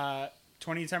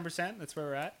 20 to 10%. That's where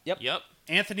we're at. Yep.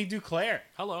 Anthony Duclair.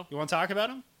 Hello. You want to talk about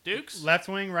him? Dukes. Left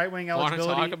wing, right wing Want to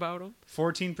eligibility. talk about him?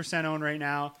 14% owned right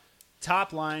now.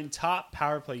 Top line, top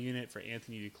power play unit for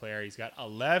Anthony Duclair. He's got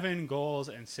 11 goals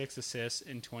and 6 assists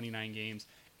in 29 games.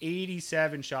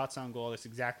 87 shots on goal. That's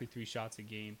exactly 3 shots a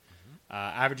game.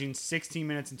 Averaging 16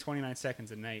 minutes and 29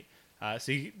 seconds a night.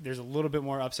 There's a little bit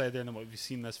more upside there than what we've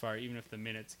seen thus far, even if the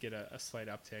minutes get a slight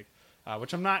uptick,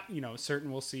 which I'm not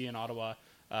certain we'll see in Ottawa.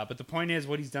 But the point is,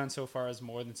 what he's done so far is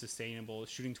more than sustainable.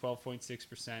 Shooting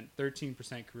 12.6%,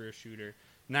 13% career shooter,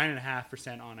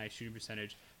 9.5% on-ice shooting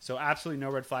percentage. So absolutely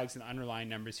no red flags in the underlying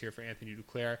numbers here for Anthony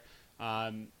Duclair.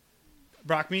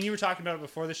 Brock, me and you were talking about it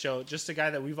before the show. Just a guy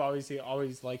that we've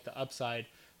always liked the upside,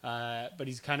 but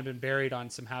he's kind of been buried on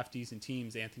some half-decent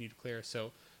teams, Anthony Duclair.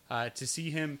 So to see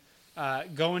him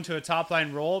go into a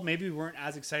top-line role, maybe we weren't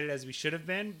as excited as we should have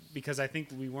been because I think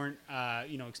we weren't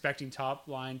expecting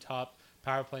top-line, top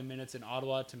power play minutes in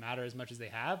Ottawa to matter as much as they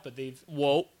have. But they've...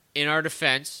 Whoa! In our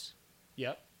defense,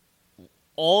 Yep.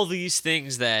 all these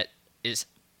things that is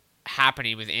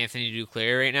happening with Anthony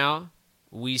Duclair right now,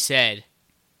 we said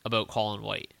about Colin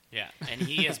White. Yeah, and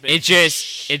he has been. It's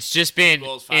just been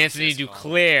goals, 5 Anthony assists,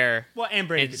 Duclair. Well, and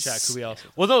Brady and Tkachuk, who we also.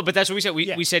 Well, no, but that's what we said.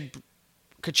 Yeah. We said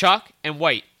Tkachuk and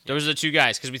White. Those are the two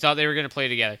guys because we thought they were going to play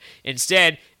together.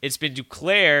 Instead, it's been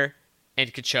Duclair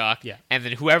and Tkachuk, Yeah. and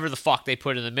then whoever the fuck they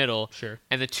put in the middle. Sure.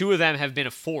 And the two of them have been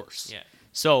a force. Yeah.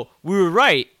 So we were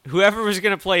right. Whoever was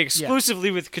going to play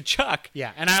exclusively with Tkachuk.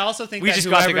 Yeah, and I also think We that just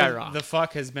got the whoever guy wrong. the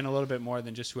fuck has been a little bit more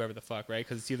than just whoever the fuck, right?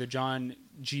 Because it's either John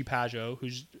G. Pajot,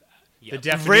 who's the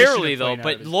definition Rarely of though, playing out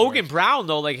but of his Logan force. Brown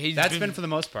though, like he's That's been for the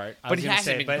most part. But he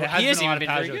hasn't been but good. it has He been hasn't a lot even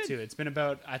of been very Pajot good. too. It's been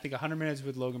about I think 100 minutes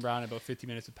with Logan Brown and about 50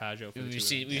 minutes with Pajot. We've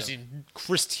seen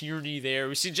Chris Tierney there.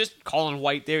 We've seen just Colin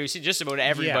White there. We've seen just about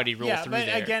everybody roll through but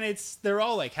there. again, they're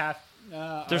all like half.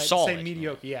 They're I'd solid. Say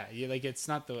mediocre. Yeah, like it's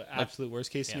not the absolute worst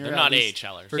case Yeah, scenario. they're not at least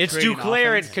AHLers. for It's creating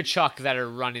Duclair and offense. Tkachuk that are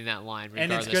running that line,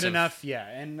 And it's regardless good of- enough, yeah.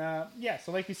 And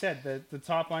so like you said, the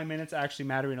top line minutes are actually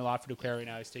mattering a lot for Duclair right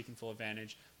now. He's taking full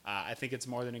advantage. I think it's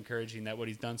more than encouraging that what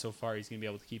he's done so far, he's going to be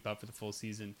able to keep up for the full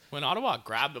season. When Ottawa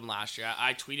grabbed him last year,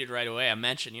 I tweeted right away. I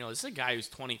mentioned, this is a guy who's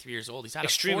 23 years old. He's had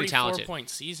Extremely a 44-point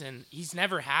season. He's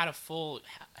never had a full,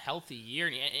 healthy year,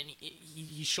 and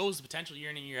he shows the potential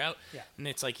year in and year out. Yeah. And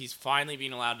it's like he's finally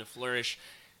being allowed to flourish.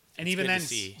 And It's even good then, to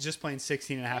see. just playing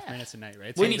 16 and a half minutes a night,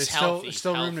 right? When so he's there's healthy,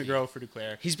 still room to healthy. grow for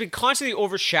Duclair. He's been constantly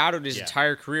overshadowed his Yeah.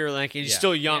 entire career. Like he's Yeah.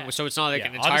 still young, Yeah. so it's not like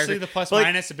an entire. Obviously, the plus but, like,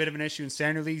 minus a bit of an issue in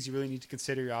standard leagues. You really need to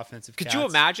consider your offensive. Could cats. you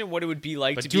imagine what it would be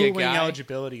like But to be a dual wing guy?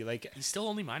 eligibility, like He's still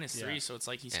only minus Yeah. 3, so it's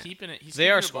like he's Yeah. keeping it. He's They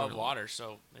keeping are it scoring above a lot. water,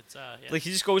 so it's Like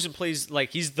he just goes and plays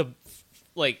like he's the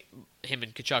like him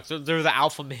and Tkachuk. They're the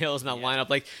alpha males in that lineup.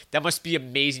 Like that must be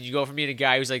amazing. You go from being a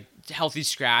guy who's like healthy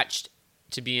scratched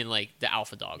to being like the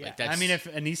alpha dog. yeah. Like that's. I mean, if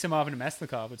Anisimov and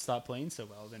Mesnikov would stop playing so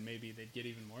well, then maybe they'd get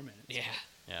even more minutes. yeah.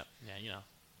 yeah,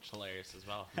 it's hilarious as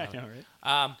well. I know,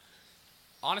 right?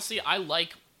 Honestly, I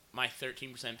like my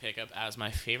 13% pickup as my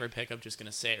favorite pickup. Just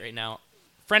gonna say it right now.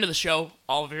 Friend of the show,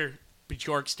 Oliver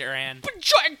Bjork Strand,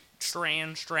 Bjorks.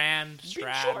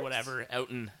 whatever. Out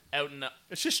in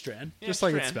It's just Strand, yeah, just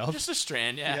like it's Strand. spelled. Just a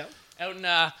Strand, yeah.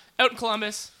 Yep. Out in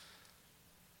Columbus.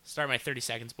 Start my 30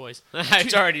 seconds, boys.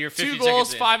 It's already your 50 2 goals,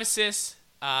 seconds in. 5 assists,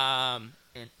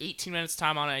 and 18 minutes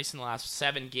time on ice in the last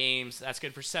 7 games. That's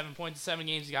good for 7 points in 7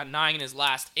 games. He got 9 in his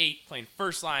last 8, playing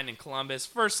first line in Columbus.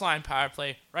 First line power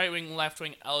play, right wing, left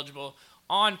wing eligible.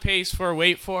 On pace for,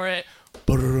 wait for it,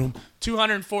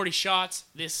 240 shots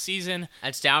this season.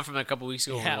 That's down from a couple weeks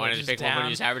ago when Yeah, we wanted which to is pick one when down.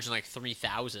 he was averaging like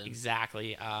 3,000.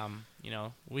 Exactly.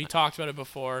 We talked about it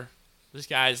before. This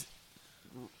guy's,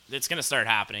 it's gonna start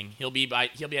happening. He'll be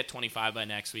at 25 by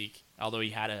next week. Although he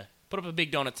had to put up a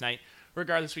big donut tonight.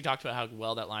 Regardless, we talked about how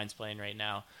well that line's playing right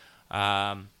now.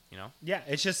 Yeah,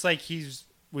 it's just like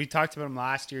we talked about him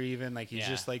last year even. Like he's Yeah.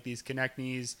 just like these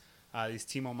Konechny's, these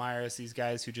Timo Myers, these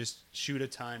guys who just shoot a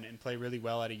ton and play really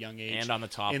well at a young age. And on the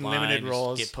top in line, limited just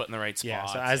roles. get put in the right spots. Yeah,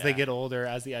 so as they get older,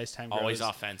 as the ice time grows. always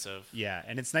offensive. Yeah,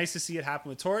 and it's nice to see it happen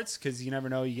with Torts because you never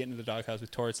know. You get into the doghouse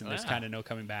with Torts and there's kind of no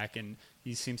coming back, and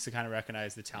he seems to kind of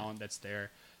recognize the talent that's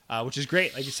there, which is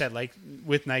great. Like you said, like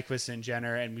with Nyquist and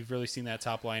Jenner, and we've really seen that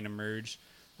top line emerge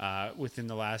within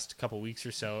the last couple weeks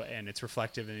or so, and it's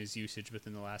reflective in his usage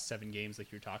within the last 7 games,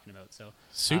 like you were talking about. So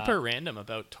Super random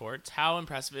about Torts. How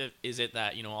impressive is it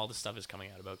that all this stuff is coming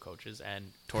out about coaches,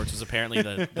 and Torts was apparently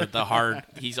the hard.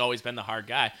 He's always been the hard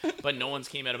guy, but no one's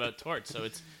came out about Torts, so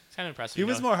it's kind of impressive. he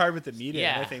was more hard with the media.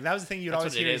 Yeah. I think that was the thing you'd That's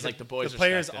always what it hear. is. Like the boys, the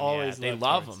players respect him. always they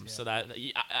love Torts, him. yeah. So that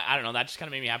I don't know. That just kind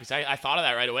of made me happy. So I thought of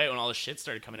that right away when all this shit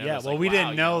started coming out. Yeah, I was well, like, we wow,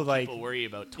 didn't know like people worry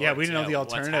about Torts. yeah, we didn't know the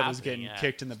what's alternative was happening, getting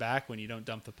kicked in the back when you don't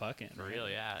dump the puck in. For right? real,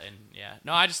 yeah, and yeah.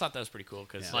 No, I just thought that was pretty cool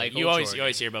because Yeah. like Like you Old always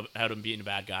Jordan. hear about how him being a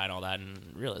bad guy and all that, and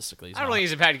realistically, he's I don't not. think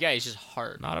he's a bad guy. He's just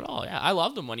hard. Not at all. Yeah, I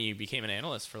loved him when he became an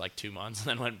analyst for like 2 months and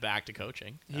then went back to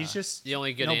coaching. He's just the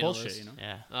only good no analyst. bullshit,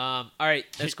 Yeah. All right,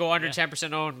 let's go under Yeah.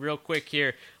 10% owned real quick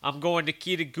here. I'm going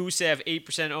Nikita Gusev,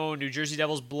 8% owned. New Jersey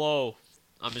Devils blow.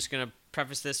 I'm just going to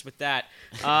preface this with that.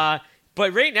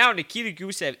 But right now, Nikita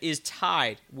Gusev is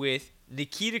tied with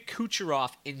Nikita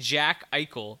Kucherov and Jack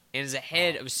Eichel and is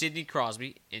ahead of Sidney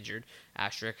Crosby, injured,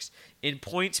 asterisk, in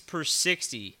points per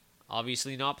 60.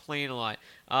 Obviously not playing a lot.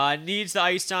 Needs the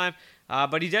ice time,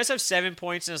 but he does have 7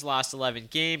 points in his last 11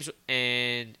 games.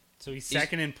 And so he's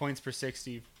second in points per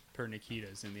 60 per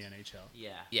Nikitas in the NHL. Yeah.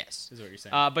 yes. Is what you're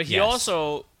saying. But he Yes.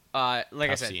 also, like I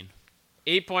Tough said, scene.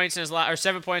 8 points in his or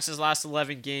 7 points in his last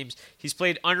 11 games. He's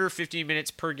played under 15 minutes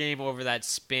per game over that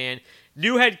span.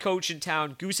 New head coach in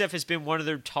town. Gusev has been one of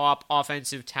their top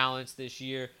offensive talents this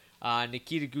year.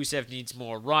 Nikita Gusev needs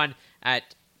more run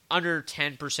at under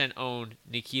 10% owned,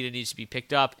 Nikita needs to be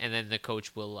picked up, and then the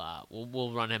coach will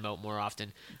run him out more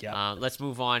often. Yep. Let's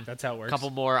move on. That's how it works. A couple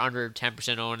more under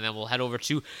 10% owned, and then we'll head over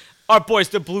to our boys,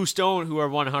 the Blue Stone, who are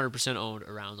 100% owned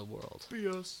around the world.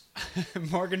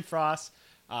 Morgan Frost,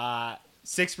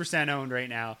 6% owned right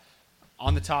now.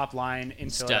 On the top line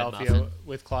in Stud Philadelphia muffin.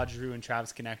 with Claude Giroux and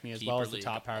Travis Konechny, as well as the Keeper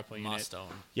top league, power play unit. must own.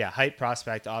 Yeah, hype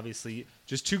prospect, obviously.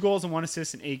 Just 2 goals and 1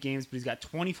 assist in 8 games, but he's got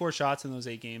 24 shots in those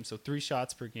 8 games, so 3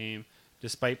 shots per game,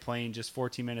 despite playing just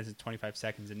 14 minutes and 25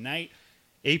 seconds a night.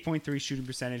 8.3 shooting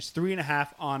percentage, 3.5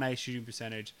 on-ice shooting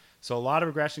percentage. So a lot of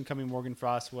aggression coming Morgan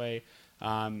Frost's way.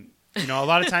 A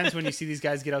lot of times when you see these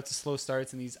guys get out to slow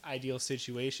starts in these ideal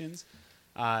situations,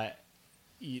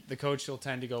 the coach will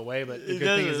tend to go away, but the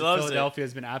good thing is that Philadelphia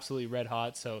has been absolutely red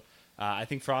hot, so I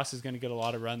think Frost is going to get a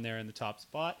lot of run there in the top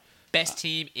spot. Best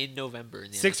team in November in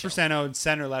the 6% owned,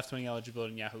 center left wing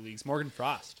eligibility in Yahoo leagues. Morgan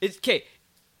Frost, It's okay.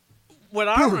 What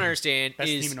I don't understand best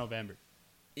is team in November.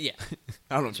 Yeah,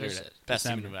 I don't know if Sure you're said. best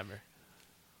team in December. November.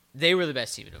 they were the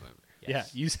best team in November. Yeah,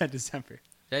 you said December.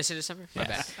 Did I say December? My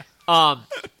Yes. bad.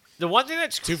 The one thing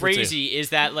that's 2 for 2. crazy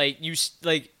is that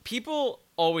people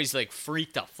always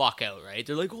freak the fuck out, right?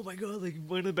 They're like, oh my god,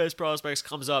 one of the best prospects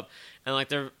comes up, and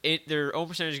their own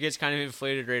percentage gets kind of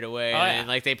inflated right away, and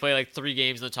they play 3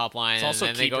 games in the top line. It's also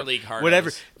and then they keeper go, league hard whatever.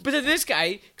 as. But then this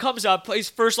guy comes up, plays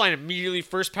first line immediately,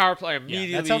 first power play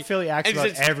immediately. That's how Philly acts and about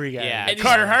he's- every guy. Yeah, And he's-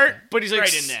 Carter Hart, But he's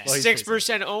right in there. Well, he's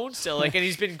 6% owned still, and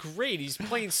he's been great. He's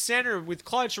playing center with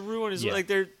Claude Giroux on his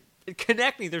they're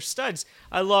connecting. They're studs.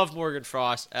 I love Morgan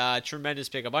Frost. Tremendous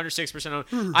pickup. Under 6%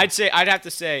 owned. I'd have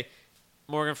to say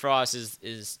Morgan Frost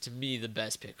is to me the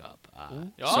best pickup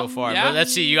so far. yeah. But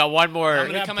let's see. You got one more. I'm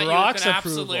going to come at you Brock's with an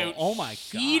approval. absolute Oh my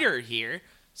God. heater here.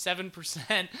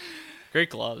 7%. Great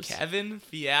gloves. Kevin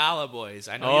Fiala, boys.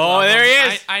 I know Oh, you love there him.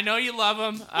 he is. I know you love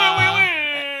him.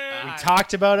 We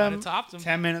talked about might him have topped him.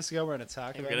 10 minutes ago. We're going to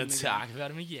talk We're about going him to again. talk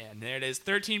about him again. There it is.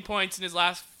 13 points in his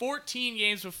last 14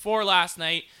 games before last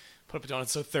night. Put up a donut,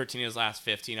 so 13 in his last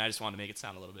 15. I just wanted to make it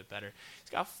sound a little bit better. He's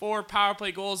got 4 power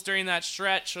play goals during that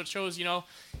stretch, so it shows,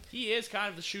 he is kind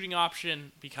of the shooting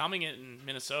option becoming it in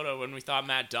Minnesota when we thought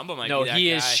Matt Dumba might be that he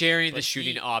guy. is sharing But the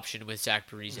shooting option with Zach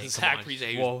Parise. Come Zach on.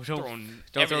 Parise, Whoa, who's don't throwing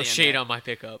throw everything in shade there. on my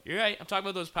pickup. You're right. I'm talking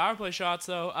about those power play shots,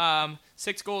 though.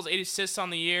 6 goals, 8 assists on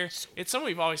the year. It's something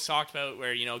we've always talked about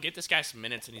where, get this guy some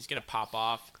minutes and he's going to pop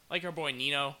off, like our boy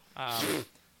Nino.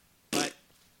 But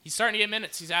he's starting to get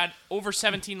minutes. He's had over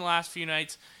 17 the last few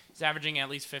nights. He's averaging at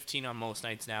least 15 on most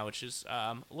nights now, which is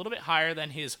a little bit higher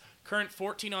than his current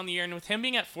 14 on the year. And with him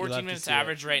being at 14 minutes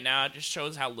average right now, it just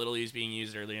shows how little he was being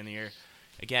used earlier in the year.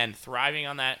 Again, thriving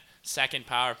on that second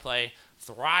power play,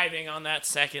 thriving on that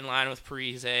second line with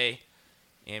Parise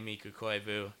and Mikko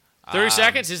Koivu. 30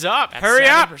 seconds is up. At Hurry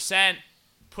up. 7%,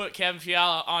 put Kevin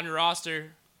Fiala on your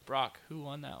roster. Brock, who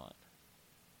won that one?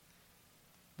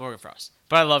 Morgan Frost.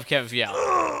 But I love Kevin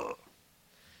Fiala.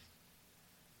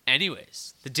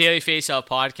 Anyways, the Daily Faceoff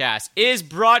podcast is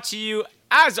brought to you,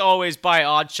 as always, by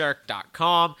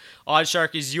Oddshark.com.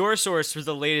 Oddshark is your source for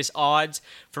the latest odds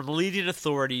from leading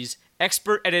authorities,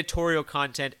 expert editorial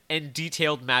content, and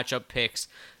detailed matchup picks.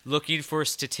 Looking for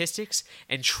statistics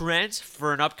and trends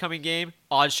for an upcoming game?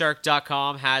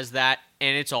 Oddshark.com has that,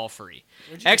 and it's all free.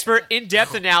 Expert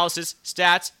in-depth analysis,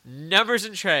 stats, numbers,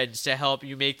 and trends to help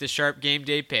you make the sharp game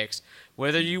day picks.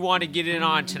 Whether you want to get in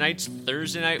on tonight's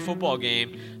Thursday night football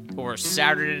game or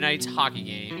Saturday night's hockey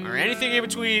game or anything in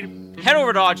between, head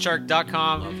over to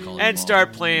Oddshark.com and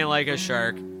start playing like a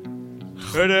shark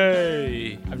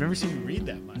today. I've never seen you read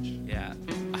that much. Yeah.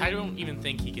 I don't even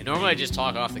think he can. Normally I just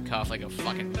talk off the cuff like a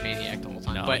fucking maniac the whole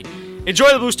time. No, But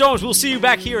enjoy the Blue Stones. We'll see you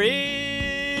back here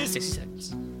in 60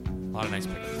 seconds. A lot of nice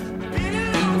picks.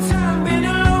 Been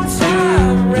a long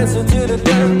time, wrestled to the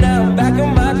dirt, now I'm back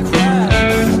on my grind.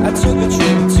 I took a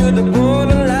trip to the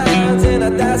borderlines and I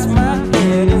dashed my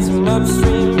head in some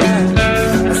upstream ride.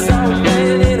 I saw a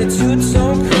man in a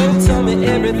two-tone coat, told me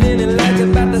everything he liked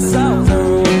about the songs I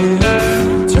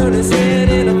wrote. Turned his head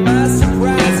into my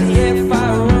surprise, he had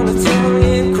fire on his tongue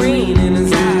and green in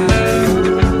his eyes.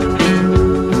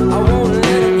 I won't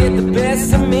let him get the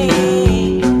best of me.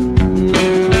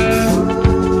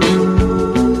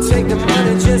 Take the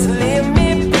money, just leave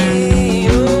me be.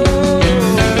 Oh.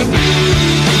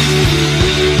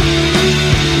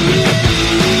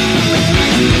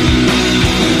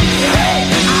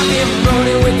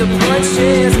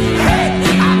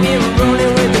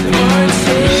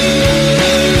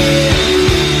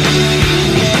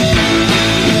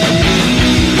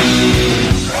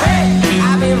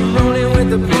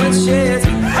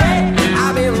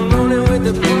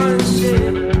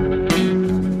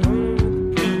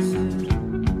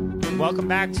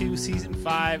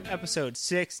 5, episode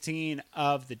 16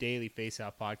 of the Daily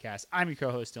Faceoff podcast. I'm your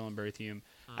co-host, Dylan Berthium.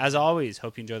 As always,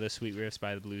 hope you enjoy the sweet riffs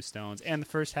by the Blue Stones. And the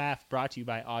first half brought to you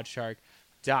by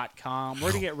oddshark.com. We're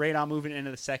going to get right on moving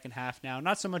into the second half now.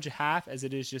 Not so much a half as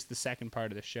it is just the second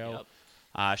part of the show.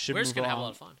 Yep. We're just going to have a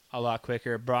lot of fun. A lot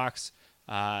quicker. Brock's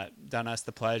done us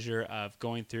the pleasure of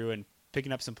going through and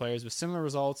picking up some players with similar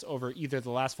results over either the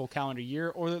last full calendar year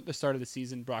or the start of the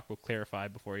season. Brock will clarify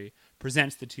before he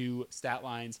presents the two stat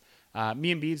lines.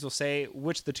 Me and Beebs will say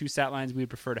which of the two stat lines we would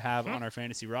prefer to have on our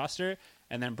fantasy roster,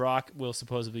 and then Brock will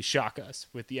supposedly shock us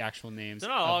with the actual names. They're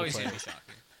not always going to be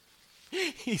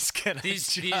shocking. He's gonna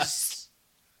these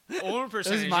own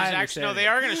percentages my actually no, they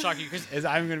are going to shock you because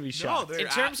I'm going to be shocked. in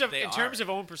terms of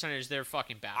own percentage, they're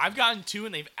fucking bad. I've gotten 2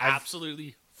 and they've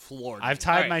absolutely floored me. I've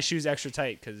tied All right. my shoes extra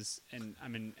tight and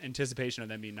I'm in anticipation of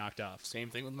them being knocked off. Same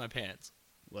thing with my pants.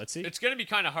 Let's see. It's going to be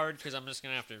kind of hard because I'm just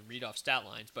going to have to read off stat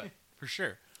lines, but For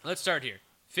sure. let's start here.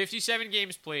 57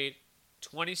 games played,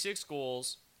 26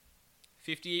 goals,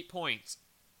 58 points,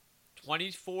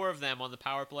 24 of them on the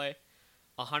power play,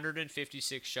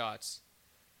 156 shots,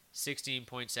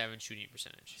 16.7 shooting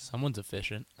percentage. Someone's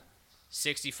efficient.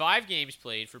 65 games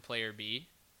played for player B,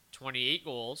 28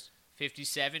 goals,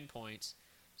 57 points,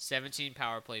 17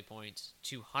 power play points,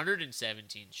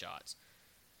 217 shots,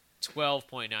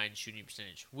 12.9 shooting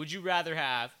percentage. Would you rather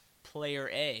have player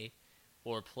A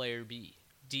or player B?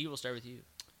 D, we'll start with you.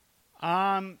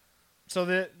 So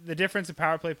the difference in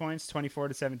power play points, 24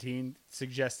 to 17,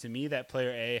 suggests to me that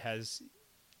player A has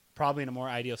probably in a more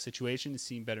ideal situation,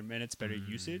 seeing better minutes, better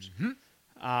usage.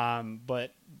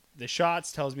 But the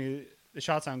shots tells me the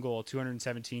shots on goal,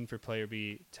 217 for player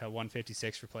B to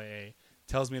 156 for player A,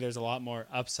 tells me there's a lot more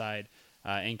upside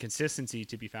and consistency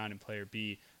to be found in player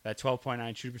B. That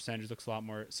 12.9 shooting percentage looks a lot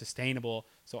more sustainable.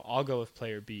 So I'll go with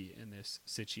player B in this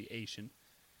situation.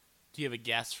 Do you have a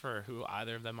guess for who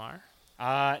either of them are?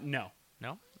 No.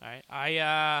 No? All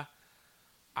right.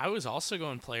 I was also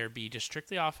going player B just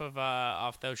strictly off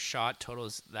those shot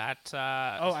totals. That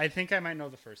I think I might know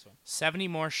the first one. 70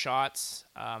 more shots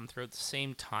throughout the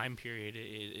same time period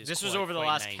is This was quite- over the quite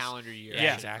last nice. calendar year.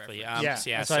 Yeah, exactly. that's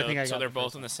why I so, think I so got they're the both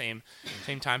first in one. the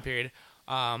same time period.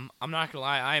 I'm not gonna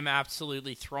lie, I am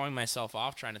absolutely throwing myself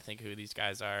off trying to think who these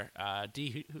guys are.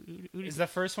 D, who do you Is the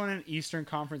first one an Eastern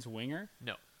Conference winger?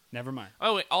 No. Never mind.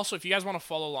 Oh, wait, also, if you guys want to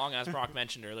follow along, as Brock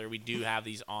mentioned earlier, we do have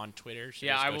these on Twitter. So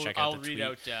Yeah, just I go will. check out I'll the read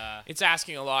tweet. out. It's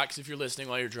asking a lot because if you're listening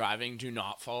while you're driving, do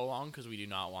not follow along because we do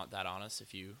not want that on us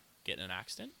if you get in an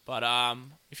accident. But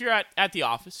if you're at the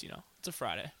office, it's a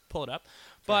Friday, pull it up.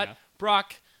 But enough.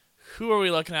 Brock, who are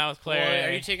we looking at with player A?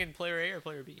 Are you taking player A or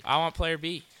player B? I want player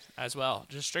B as well,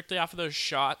 just strictly off of those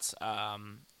shots.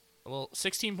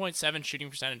 16.7 shooting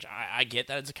percentage. I get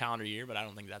that it's a calendar year, but I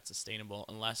don't think that's sustainable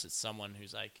unless it's someone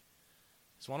who's like.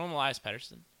 Is one of them Elias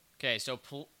Pettersson? Okay, so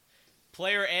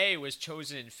player A was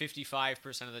chosen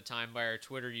 55% of the time by our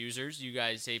Twitter users. You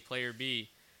guys say player B.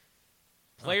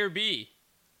 Player B,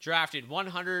 drafted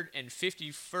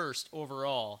 151st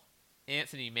overall,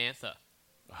 Anthony Mantha.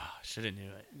 Oh, I should have knew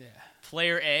it. Yeah.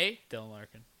 Player A, Dylan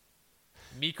Larkin.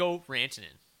 Mikko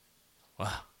Rantanen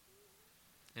Wow.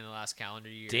 in the last calendar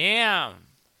year. Damn.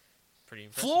 Pretty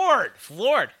impressive.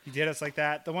 Floored. He did us like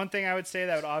that. The one thing I would say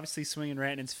that would obviously swing in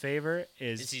Rantanen's favor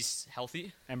Is is, he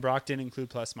healthy? and Brock didn't include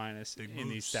plus minus in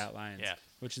these stat lines, Yeah.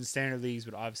 which in standard leagues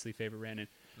would obviously favor Rantanen.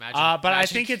 Imagine, But I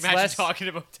imagine- think it's imagine less. talking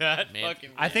about that. Man.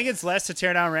 Fucking I think it's less to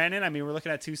tear down Rantanen. I mean, we're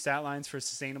looking at two stat lines for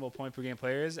sustainable point per game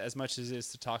players as much as it is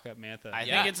to talk up Mantha. I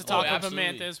Yeah. think it's a talk Oh, up of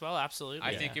absolutely. Mantha as well. Absolutely.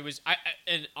 I think it was.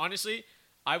 And honestly,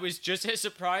 I was just as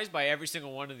surprised by every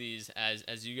single one of these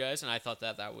as you guys, and I thought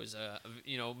that was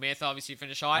Mantha obviously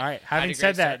finished hot. All right. had a Having great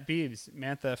said start. that, Beebs,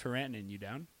 Mantha for Rantanen, you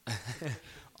down?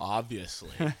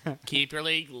 Obviously. Keeper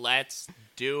League, let's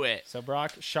do it. So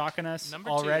Brock shocking us Number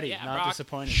already, 2. Yeah, not Brock,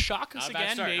 disappointing. Shock us Not a bad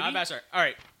again, start. baby. Not a bad start. All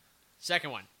right,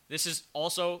 second one. This is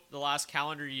also the last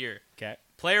calendar year. Okay.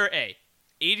 Player A,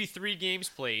 83 games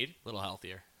played, A little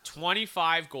healthier.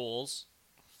 25 goals,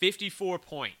 54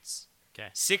 points. Okay.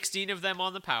 16 of them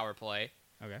on the power play.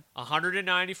 Okay.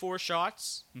 194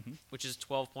 shots, which is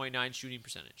 12.9 shooting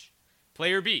percentage.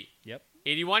 Player B, Yep.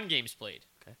 81 games played.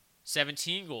 Okay.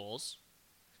 17 goals,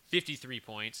 53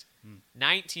 points,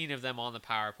 19 of them on the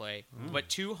power play, but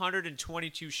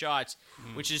 222 shots,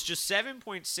 which is just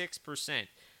 7.6%.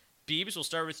 Beebs, we'll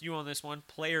start with you on this one.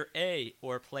 Player A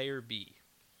or player B?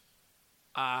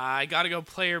 I got to go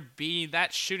player B.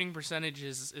 That shooting percentage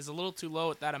is a little too low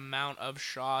with that amount of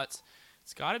shots.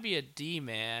 It's got to be a D,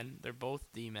 man. They're both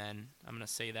D men. I'm going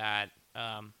to say that.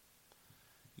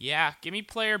 Yeah, give me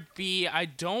player B. I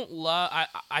don't love.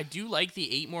 I do like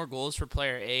the 8 more goals for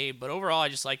player A, but overall, I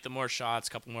just like the more shots,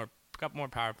 couple more couple more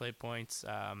power play points.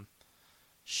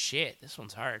 Shit, this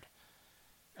one's hard.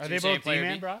 Are So they you're saying both player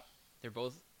D-man, B? bro? They're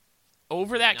both.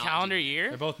 Over that Not calendar D-man. year?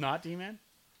 They're both not D-man?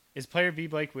 Is player B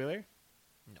Blake Wheeler?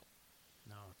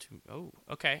 No, oh,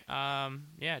 okay.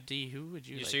 Yeah, D, who would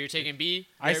you like? So you're taking B?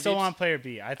 I Player still Bs? want player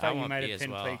B. I thought you want might B have as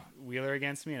pinned well. Blake Wheeler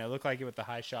against me, and it looked like it with the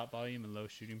high shot volume and low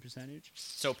shooting percentage.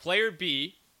 So player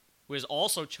B was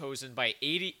also chosen by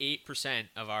 88%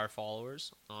 of our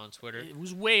followers on Twitter. It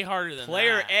was way harder than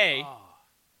Player that. A Oh.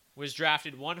 was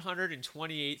drafted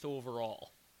 128th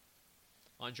overall.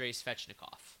 Andrei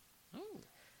Svechnikov.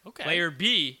 Okay. Player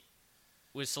B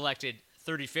was selected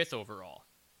 35th overall.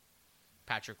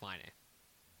 Patrick Laine.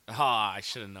 I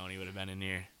should have known he would have been in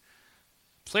here.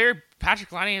 Player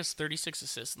Patrick Laine has 36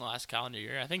 assists in the last calendar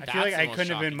year. I think I that's feel like the I most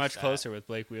couldn't have been shocking much stat. closer with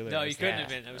Blake Wheeler. No, as you that. couldn't have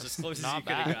been. That was as close as you Not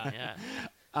could have bad. got.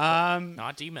 Yeah. Um,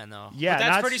 Not D-men, though. yeah, But that's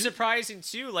not pretty su- surprising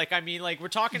too. Like, I mean, like we're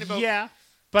talking about Yeah,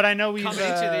 but I know we've coming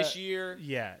into this year.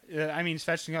 Yeah, I mean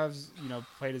Svechnikov's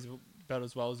played about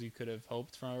as well as you could have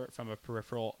hoped from a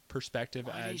peripheral perspective.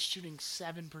 He's shooting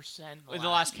 7% In the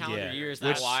last calendar Yeah. year, is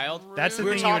that Which- wild? That's the we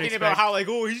were thing you would talking about expect. how like,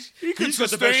 oh, he could got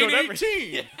the best shot ever.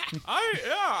 18.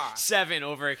 Yeah. 7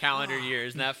 over a calendar year.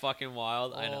 Isn't that fucking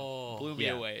wild? I know. Oh. Blew me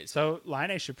Yeah. away. So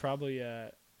Laine should probably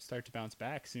start to bounce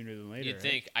back sooner than later. You'd right?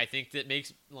 think. I think that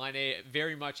makes Line A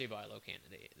very much a buy low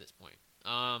candidate at this point.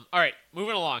 All right,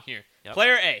 moving along here. Yep.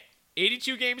 Player A,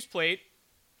 82 games played,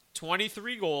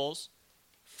 23 goals,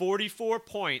 44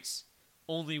 points,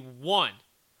 only 1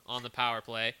 on the power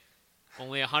play,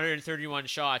 only 131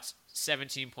 shots,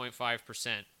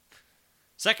 17.5%.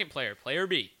 Second player, player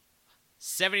B,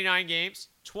 79 games,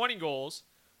 20 goals,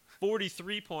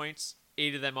 43 points,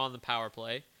 8 of them on the power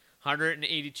play,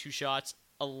 182 shots,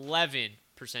 11%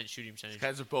 shooting percentage. These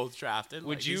guys are both drafted.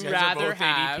 Would Like, you these guys are rather both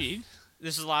have? ADP?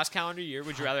 This is the last calendar year.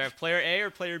 Would you rather have player A or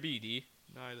player B? D.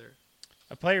 Neither.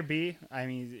 A player B, I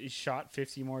mean, he shot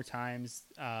 50 more times.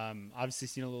 Obviously,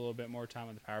 seen a little bit more time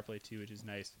on the power play too, which is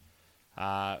nice.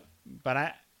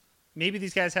 But maybe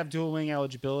these guys have dual wing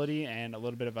eligibility and a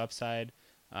little bit of upside,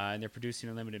 and they're producing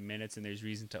in limited minutes, and there's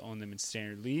reason to own them in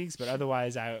standard leagues. But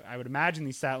otherwise, I would imagine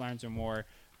these stat lines are more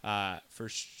for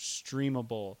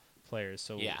streamable players.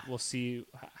 So Yeah. we'll see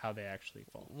how they actually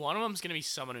fall. One of them's going to be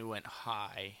someone who went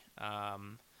high.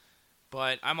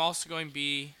 But I'm also going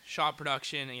B, shot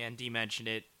production. Again, D mentioned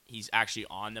it. He's actually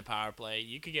on the power play.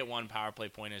 You could get one power play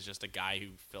point as just a guy who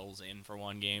fills in for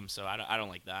one game. So I don't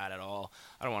like that at all.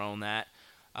 I don't want to own that.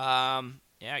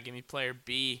 Yeah, give me player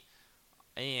B.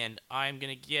 And I'm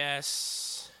going to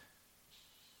guess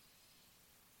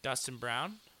Dustin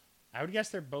Brown. I would guess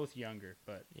they're both younger,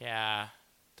 but Yeah.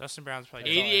 Dustin Brown's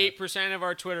probably 88% of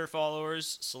our Twitter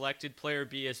followers selected player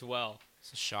B as well.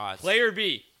 It's a shot. Player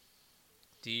B.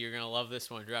 D, you're gonna love this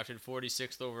one. Drafted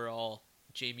 46th overall,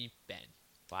 Jamie Benn.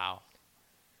 Wow.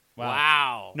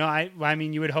 wow. No, I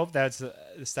mean, you would hope that's the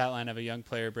stat line of a young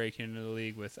player breaking into the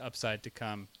league with upside to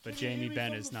come. But Jamie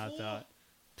Benn is not that.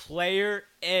 Player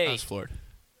A. I was floored.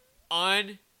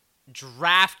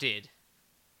 Undrafted.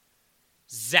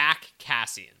 Zach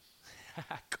Cassian.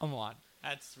 Come on.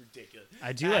 That's ridiculous.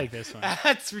 I do like this one.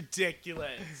 That's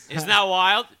ridiculous. Isn't that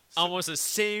wild? Almost the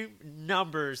same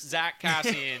numbers. Zach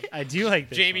Cassian, I do like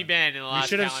this Jamie one. Benn in the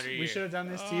last calendar We year. should have done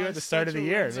this to you at the start of the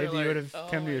year. Maybe you would have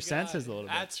come to your senses a little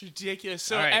bit. That's ridiculous.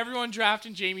 So All right. everyone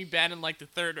drafting Jamie Benn in like the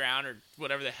third round or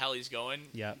whatever the hell he's going.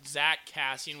 Yep. Zach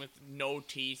Cassian with no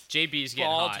teeth, JB's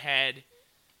getting bald hot. head.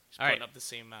 He's All putting right. up the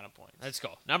same amount of points. Let's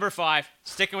go. Number 5.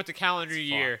 Sticking with the calendar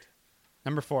year. fucked.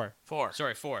 Number 4. 4.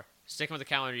 Sorry, 4. Sticking with the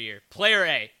calendar year. Player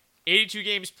A. 82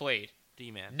 games played.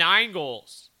 D-man. 9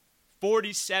 goals.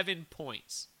 47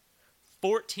 points.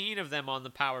 14 of them on the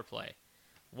power play.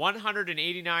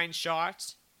 189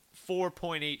 shots.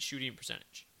 4.8 shooting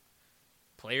percentage.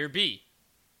 Player B.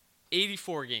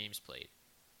 84 games played.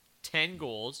 10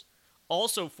 goals.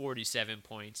 Also 47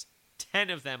 points. 10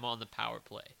 of them on the power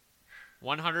play.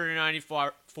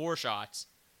 194 shots.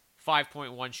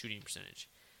 5.1 shooting percentage.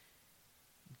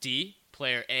 D.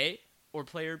 Player A or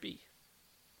player B?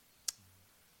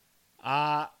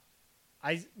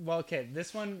 Okay,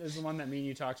 this one is the one that me and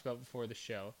you talked about before the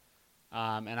show.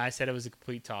 And I said it was a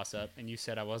complete toss-up, and you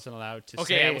said I wasn't allowed to say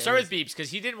Okay, we'll it start was- with Beebs because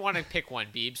he didn't want to pick one,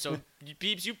 Beebs. So,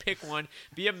 Beebs, you pick one.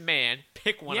 Be a man.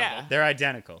 Pick one Yeah. of them. They're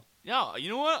identical. No, you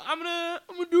know what? I'm gonna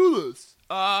do this.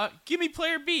 Give me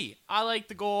player B. I like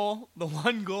the goal, the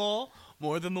one goal,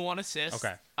 more than the one assist.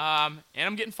 Okay. And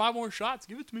I'm getting 5 more shots.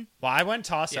 Give it to me. Well, I went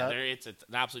toss-up. It's an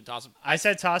absolute toss-up. I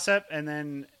said toss-up, and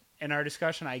then in our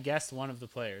discussion, I guessed one of the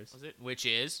players. Was it? Which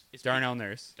is It's Darnell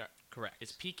Nurse. correct.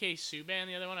 Is PK Subban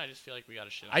the other one? I just feel like we got to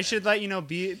shit on I him. should let you know.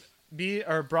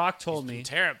 Brock told me.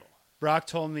 Terrible. Brock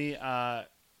told me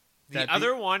The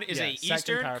other one is a second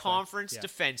Eastern power play. Conference Yeah.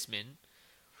 defenseman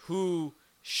who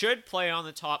should play on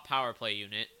the top power play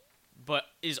unit, but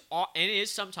is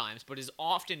sometimes, but is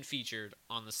often featured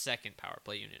on the second power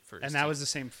play unit for his And that team. was the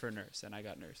same for Nurse, and I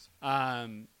got Nurse.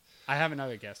 I have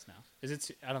another guess now. Is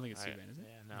it? I don't think it's Subban, is it?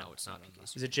 Yeah, No, it's not.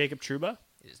 Is it Jacob Trouba?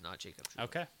 It is not Jacob Trouba.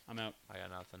 Okay, I'm out. I got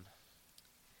nothing.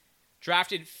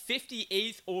 Drafted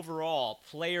 58th overall,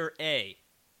 player A,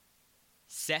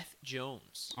 Seth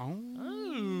Jones.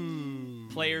 Oh.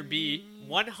 Player B,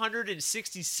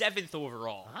 167th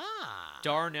overall,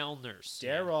 Darnell Nurse.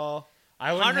 Daryl.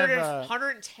 I wouldn't 100, have.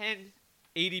 110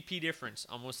 ADP difference,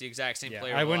 almost the exact same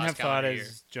player. I the wouldn't last have thought calendar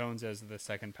as Jones as the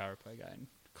second power play guy in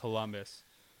Columbus. year.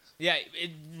 Yeah,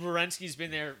 Werenski's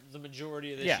been there the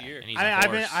majority of this year. And he's I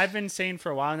mean, a horse. I've been saying for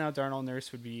a while now, Darnell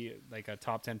Nurse would be like a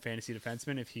top 10 fantasy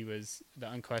defenseman if he was the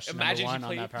unquestioned Imagine he number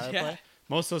one on played- that power yeah. play.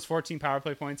 Most of those 14 power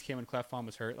play points came when Clefbaum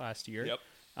was hurt last year. Yep.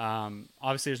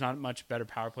 Obviously, there's not much better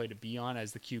power play to be on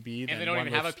as the QB. And than they don't one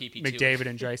even have with a PP2. McDavid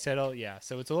and Draisaitl. Yeah,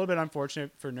 so it's a little bit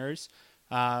unfortunate for Nurse,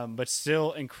 but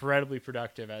still incredibly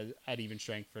productive at even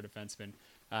strength for a defenseman.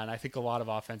 And I think a lot of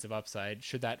offensive upside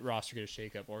should that roster get a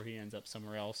shakeup or he ends up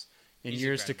somewhere else in He's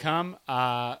years to come.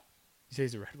 You say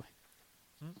he's a Red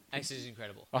Wing. This is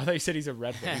incredible. Oh, I thought you said he's a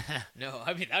Red Wing. No,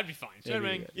 I mean, that'd be fine. That'd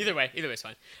be good. Either way it's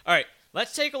fine. All right,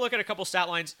 let's take a look at a couple stat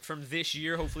lines from this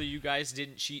year. Hopefully you guys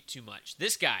didn't cheat too much.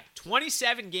 This guy,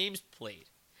 27 games played,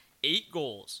 8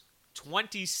 goals,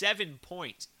 27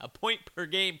 points, a point per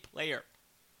game player.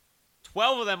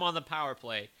 12 of them on the power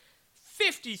play.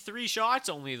 53 shots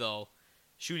only, though,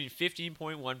 shooting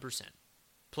 15.1%.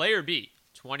 Player B,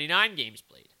 29 games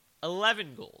played,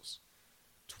 11 goals,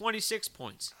 26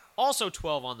 points, also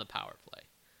 12 on the power play.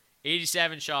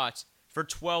 87 shots for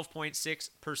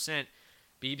 12.6%.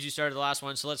 Beebs, you started the last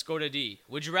one, so let's go to D.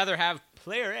 Would you rather have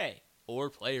player A or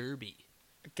player B?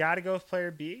 Gotta go with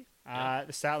player B.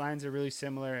 The stat lines are really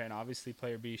similar, and obviously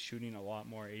player B shooting a lot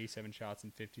more, 87 shots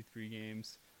in 53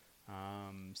 games.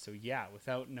 So yeah,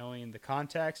 without knowing the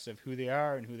context of who they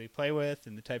are and who they play with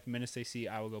and the type of minutes they see,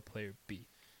 I will go player B.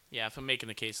 Yeah, if I'm making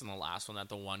the case in the last one that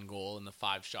the 1 goal and the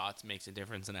 5 shots makes a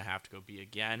difference, and I have to go B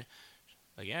again.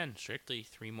 Again, strictly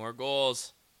 3 more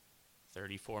goals,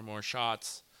 34 more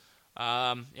shots.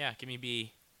 Yeah, give me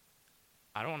B.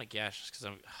 I don't want to guess just because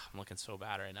I'm looking so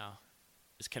bad right now.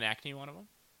 Is Konechny one of them?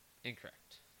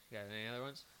 Incorrect. You got any other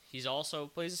ones? He's also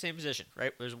plays the same position,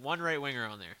 right? There's one right winger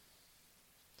on there.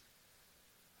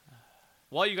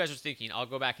 While you guys are thinking, I'll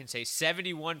go back and say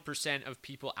 71% of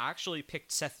people actually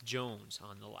picked Seth Jones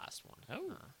on the last one.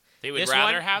 Oh. They would This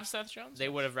rather one- have Seth Jones? They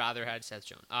would have rather had Seth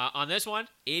Jones. On this one,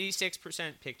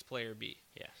 86% picked player B.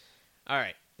 Yeah. All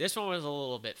right. This one was a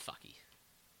little bit fucky.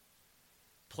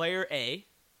 Player A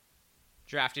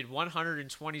drafted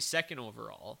 122nd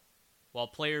overall, while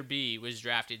player B was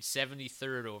drafted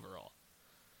 73rd overall.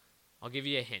 I'll give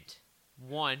you a hint.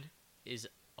 One is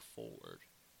a forward.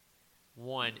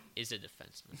 One is a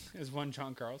defenseman. Is one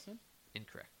John Carlson?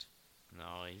 Incorrect.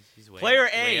 No, he's way Player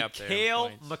way A, up there in Kale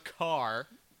points. McCarr.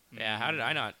 Yeah, how did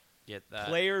I not get that?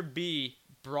 Player B,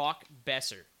 Brock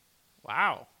Besser.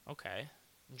 Wow. Okay.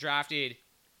 Drafted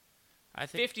I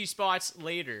think 50 spots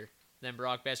later than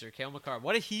Brock Besser. Kale McCarr.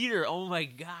 What a heater. Oh my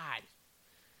God.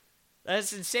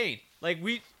 That's insane. Like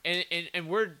and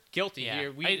we're guilty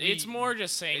here. it's more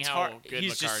just saying it's how hard. good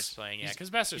He's McCarr's just- playing. Yeah, he's- because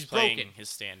Besser's he's playing broken. his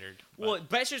standard. Well, but-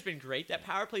 Besser's been great. That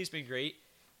power play's been great.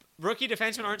 Rookie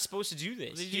defensemen aren't supposed to do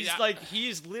this. He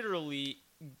is literally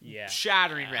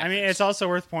shattering records. I mean, it's also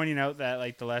worth pointing out that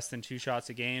like the less than 2 shots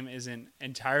a game isn't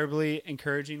entirely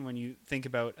encouraging when you think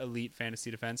about elite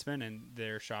fantasy defensemen and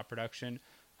their shot production.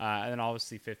 And then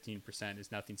obviously 15%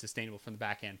 is nothing sustainable from the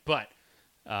back end, but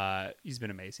he's been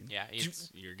amazing. yeah,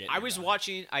 you're getting. I it was done.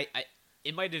 watching.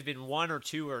 It might have been 1 or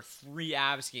 2 or 3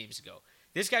 Avs games ago.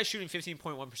 This guy's shooting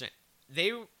 15.1%.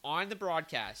 They on the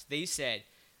broadcast they said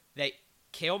that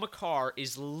Kale McCarr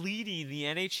is leading the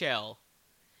NHL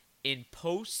in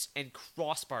posts and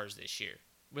crossbars this year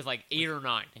with like 8 or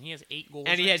 9, and he has 8 goals.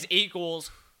 and he right has now? 8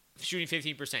 goals, shooting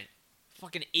 15%.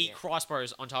 Fucking 8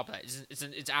 crossbars on top of that.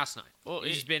 It's asinine. Well,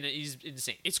 he's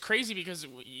insane. It's crazy because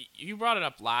you brought it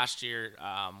up last year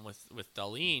with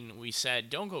Darlene. We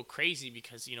said don't go crazy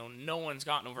because no one's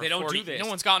gotten over. They don't 40, do this. No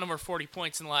one's gotten over 40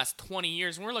 points in the last 20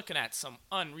 years, and we're looking at some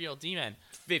unreal D-men.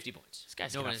 50 points. This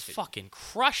guy's No gonna one has 50. fucking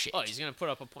crush it. Oh, he's gonna put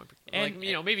up a point. And-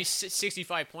 Maybe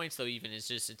 65 points though. Even it's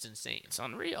insane. It's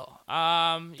unreal.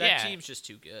 That team's just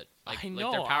too good. I know.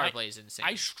 Like their power play is insane.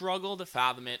 I struggle to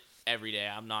fathom it every day.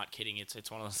 I'm not kidding. It's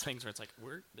one of those things where it's like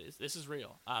this is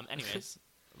real. Anyways,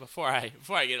 before I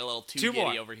get a little too 2 giddy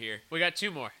more over here. We got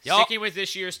 2 more. Yup. Sticking with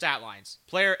this year's stat lines.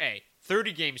 Player A,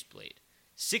 30 games played,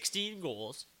 16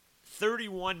 goals,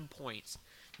 31 points,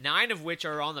 9 of which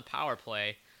are on the power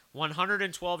play,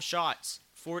 112 shots,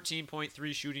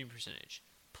 14.3 shooting percentage.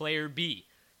 Player B,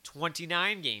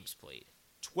 29 games played,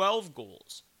 12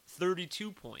 goals,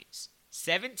 32 points,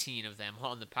 17 of them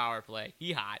on the power play.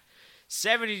 He hot.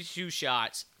 72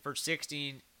 shots for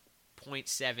 16.7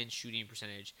 shooting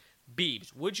percentage.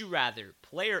 Beebs, would you rather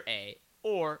player A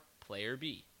or player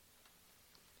B?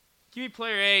 Give me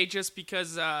player A just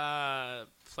because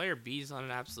player B is on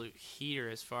an absolute heater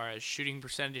as far as shooting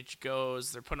percentage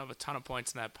goes. They're putting up a ton of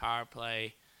points in that power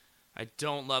play. I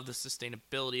don't love the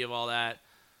sustainability of all that.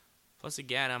 Plus,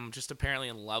 again, I'm just apparently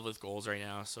in love with goals right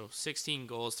now. So 16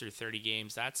 goals through 30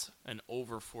 games, that's an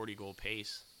over 40-goal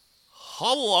pace.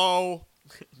 Hello!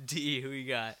 D, who you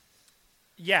got?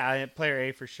 Yeah, player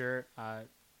A for sure.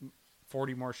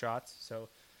 40 more shots. So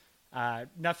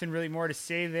nothing really more to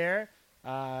say there.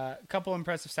 A couple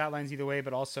impressive stat lines either way,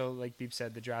 but also, like Beeb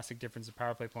said, the drastic difference in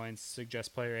power play points suggests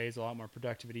player A is a lot more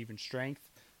productive at even strength,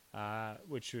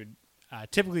 which would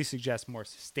typically suggest more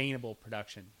sustainable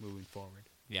production moving forward.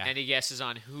 Yeah. Any guesses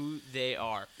on who they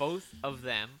are? Both of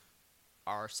them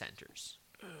are centers.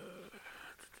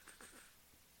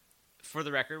 For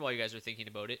the record, while you guys are thinking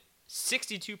about it,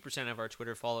 62% of our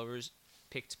Twitter followers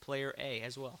picked player A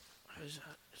as well. I was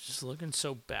just looking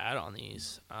so bad on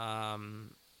these. No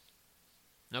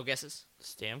guesses?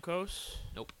 Stamkos?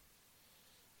 Nope.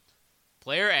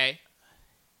 Player A,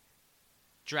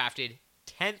 drafted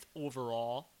 10th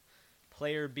overall.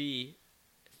 Player B,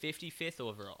 55th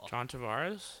overall. John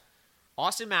Tavares?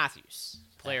 Austin Matthews,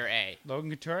 player A. Logan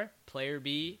Couture? Player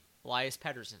B, Elias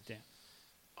Pettersson. Damn.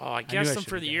 Oh, I knew guessed I him for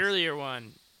should've the guessed. earlier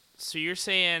one. So you're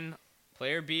saying...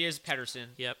 Player B is Pettersson.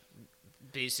 Yep.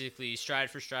 Basically,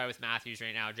 stride for stride with Matthews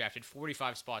right now, drafted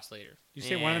 45 spots later. You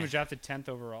say one of them Yeah. was drafted 10th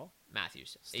overall?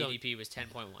 Matthews. Still- ADP was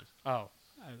 10.1. Oh,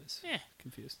 I was Yeah.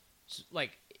 confused.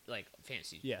 Like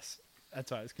fantasy. Yes,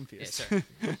 that's why I was Yeah, confused. sorry.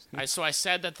 So I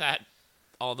said that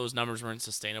all those numbers weren't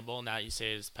sustainable. Now you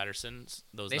say it's Pettersson's.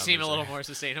 Those They numbers seem a little are more a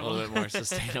sustainable. little bit more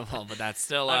sustainable, but that's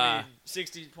still... I mean,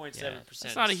 60.7%. yeah.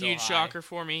 It's not a still huge high. shocker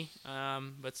for me,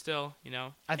 but still,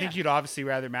 I think you'd obviously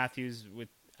rather Matthews with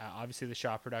obviously the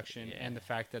shot production Yeah. and the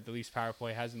fact that the Leafs power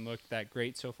play hasn't looked that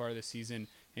great so far this season,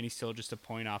 and he's still just a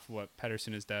point off of what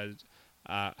Pettersson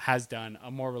has done,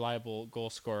 a more reliable goal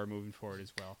scorer moving forward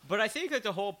as well. But I think that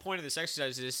the whole point of this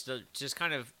exercise is to just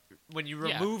kind of, when you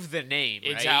Yeah. remove the name,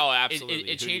 It's right? how absolutely. It Who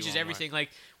do you changes want more? everything. Like,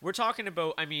 we're talking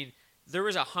about, I mean, there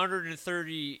was a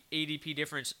 130 ADP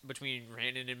difference between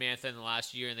Rantanen and Mantha in the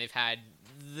last year, and they've had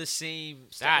the same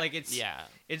stuff. That- Like, it's yeah.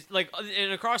 It's like,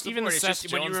 and across the Even board, the it's Seth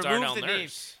just when you Jones, remove Darnell the name,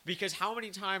 Nurse. because how many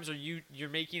times are you're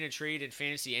making a trade in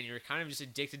fantasy and you're kind of just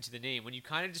addicted to the name? When you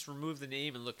kind of just remove the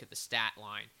name and look at the stat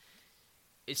line,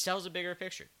 it tells a bigger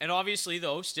picture. And obviously,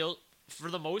 though, still, for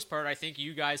the most part, I think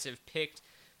you guys have picked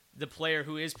the player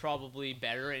who is probably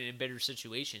better and in better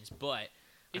situations. But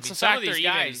It's I mean, the some fact of these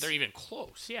they're guys, even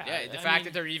close. Yeah. yeah, the I fact mean,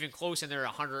 that they're even close and they're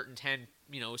 110,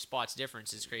 spots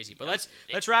difference is crazy. But let's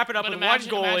wrap it up But with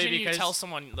imagine, one goalie imagine because you tell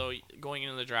someone though going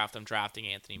into the draft, I'm drafting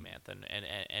Anthony Mantha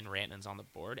and Rantanen's on the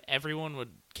board. Everyone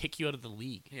would kick you out of the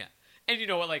league. yeah, and you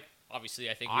know what? Like obviously,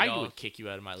 I think I would kick you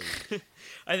out of my league.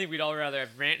 I think we'd all rather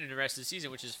have Rantanen the rest of the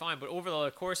season, which is fine. But over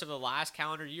the course of the last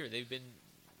calendar year, they've been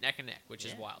neck and neck, which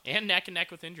is wild. And neck and neck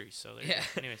with injuries. So there you Yeah.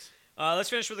 go. Anyways. Let's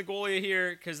finish with the goalie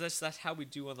here because that's how we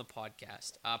do on the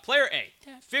podcast. Player A,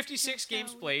 56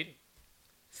 games played,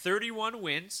 31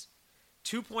 wins,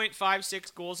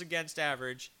 2.56 goals against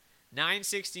average,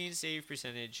 916 save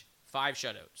percentage, 5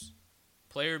 shutouts.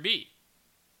 Player B,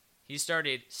 he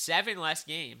started 7 less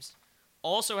games,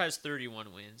 also has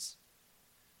 31 wins,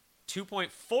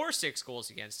 2.46 goals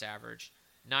against average,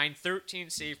 913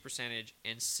 save percentage,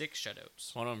 and 6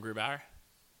 shutouts. One of them, Grubauer.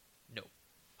 No.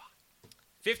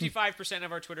 55%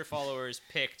 of our Twitter followers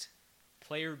picked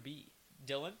player B.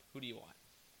 Dylan, who do you want?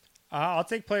 I'll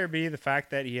take player B. The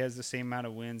fact that he has the same amount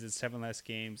of wins in 7 less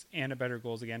games and a better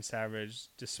goals against average,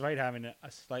 despite having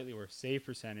a slightly worse save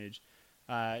percentage,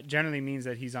 generally means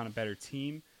that he's on a better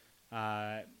team,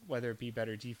 whether it be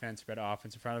better defense or better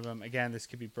offense in front of him. Again, this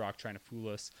could be Brock trying to fool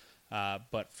us.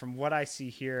 But from what I see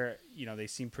here, they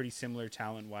seem pretty similar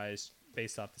talent-wise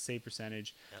based off the save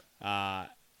percentage. Yep.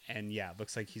 And yeah, it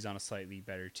looks like he's on a slightly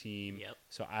better team. Yep.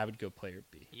 So I would go player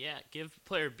B. Yeah, give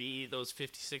player B those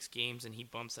 56 games, and he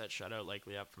bumps that shutout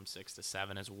likely up from 6 to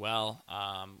 7 as well,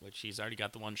 which he's already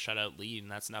got the one shutout lead,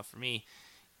 and that's enough for me.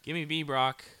 Give me B,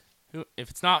 Brock. Who,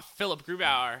 if it's not Philip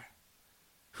Grubauer,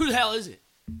 who the hell is it?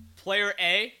 Player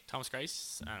A Thomas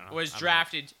Greiss? I don't know. was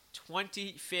drafted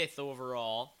 25th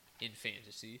overall in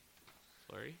fantasy.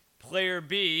 Fleury? Player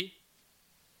B,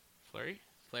 Fleury?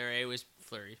 Player A was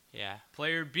Fleury. Yeah.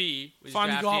 Player B was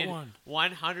Finally got drafted one.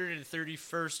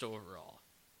 131st overall.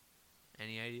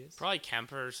 Any ideas? Probably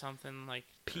Kemper or something like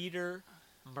Peter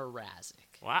Mrazek.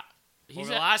 Wow. Over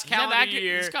the last calendar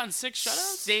year, he's gotten 6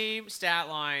 shutouts. Same stat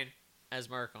line as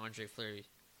Marc-Andre Fleury.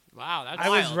 Wow, that's I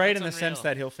was wild. right That's in the unreal. sense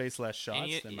that he'll face less shots And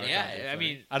than you- Marc-Andre yeah, I Fleury.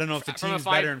 mean, I don't know if the from a team's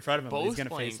five- better in front of him, but he's both going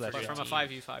to playing face for less the But shots. from a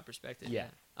 5v5 perspective. Yeah.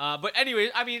 But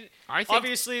anyway, I mean, I think-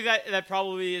 obviously that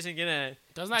probably isn't gonna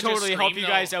Doesn't that totally just help scream, you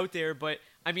guys though? out there. But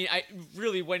I mean, I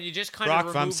really when you just kind Brock, of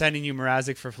if I'm remove, sending you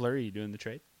Mrazek for Fleury, you doing the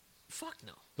trade? fuck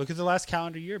no, Look at the last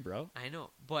calendar year, bro. I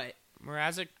know, but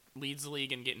Mrazek leads the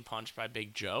league in getting punched by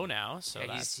Big Joe now, so Yeah,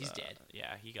 that's he's dead.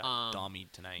 Yeah, he got Um,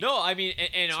 tonight. no, I mean,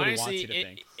 and That's what he wants honestly, you to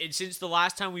think. since the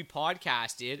last time we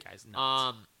podcasted, Guy's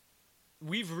nuts.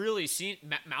 we've really seen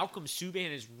Malcolm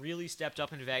Subban has really stepped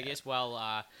up in Vegas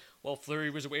while Fleury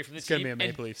was away from the It's team. going to be a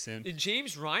And- Maple Leaf soon. and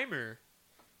James Reimer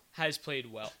has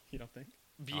played well You don't think?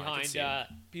 behind see it.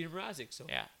 Peter Mrazek. So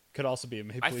Yeah. Could also be a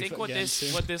Maple I Leaf think what again this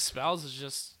soon. spells is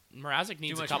just Mrazek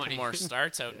needs a much couple money. more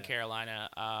starts out in Carolina.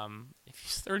 If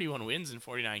he's 31 wins in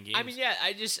 49 games, I mean, yeah,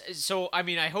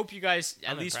 I hope you guys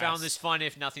at I'm least impressed. found this fun,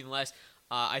 if nothing less.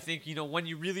 I think, when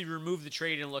you really remove the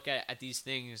trade and look at these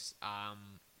things,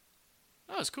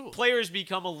 that was cool. players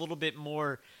become a little bit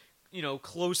more,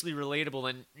 closely relatable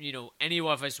than, any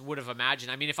of us would have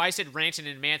imagined. I mean, if I said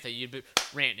Rantanen and Mantha, you'd be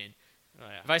Rantanen. Oh,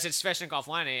 yeah. If I said Svechnikov,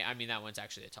 Laine, I mean, that one's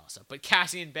actually a toss-up. But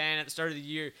Cassian Ban at the start of the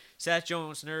year, Seth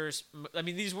Jones, Nurse, I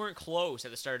mean, these weren't close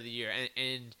at the start of the year.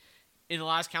 And in the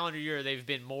last calendar year, they've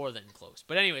been more than close.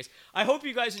 But anyways, I hope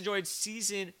you guys enjoyed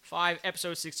Season 5,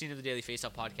 Episode 16 of the Daily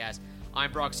Faceoff Podcast.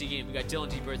 I'm Brock Segan. We got Dylan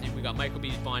D. Berthium. We got Michael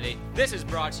B. Bondi. This is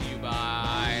brought to you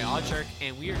by Oddshark,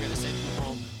 and we are going to send you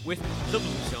home with the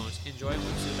Blue Zones. Enjoy. We'll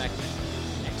see you back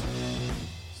next week.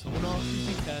 Someone off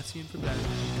using Cassian for bad.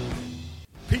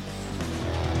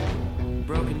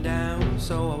 Broken down,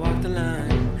 so I walk the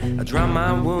line. I drown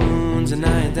my wounds and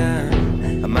I ain't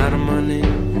down. I'm out of money,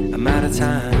 I'm out of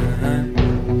time.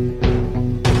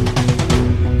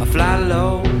 I fly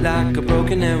low like a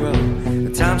broken arrow.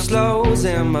 The time slows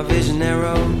and my vision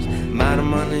narrows. I'm out of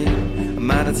money,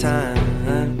 I'm out of time.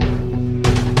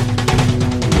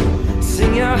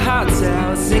 Sing your hearts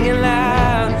out, sing it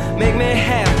loud. Make me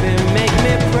happy, make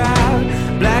me proud.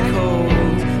 Black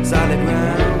holes, solid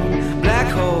ground. Black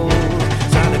holes,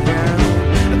 solid ground.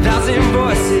 1,000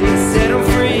 voices set them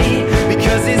free.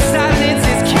 Because this silence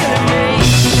is killing me.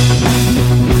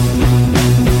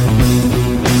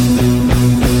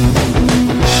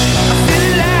 I feel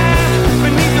alive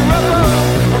beneath the rubble.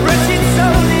 A wretched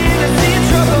soul in a sea of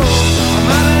trouble. I'm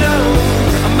all alone,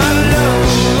 I'm all alone.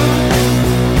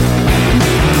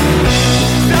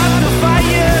 Start the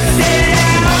fire, set it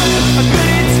out. A good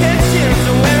intentions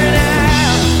are wearing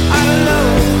out. All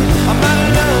alone, I'm all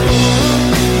alone.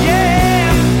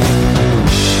 Yeah.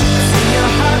 Sing your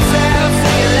hearts out,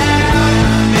 sing it loud.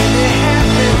 Make it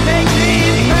happen, make me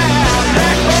proud.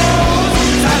 Black holes,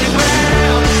 solid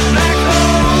ground. Black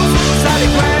holes,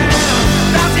 solid ground.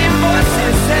 1,000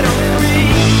 voices set 'em free.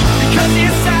 Because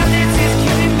your silence is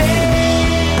killing me.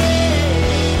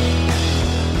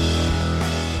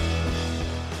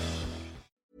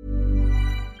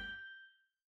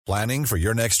 Planning for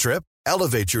your next trip?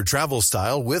 Elevate your travel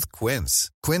style with Quince.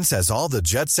 Quince has all the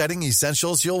jet-setting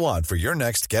essentials you'll want for your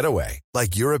next getaway,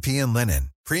 like European linen,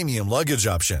 premium luggage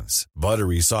options,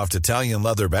 buttery soft Italian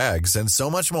leather bags, and so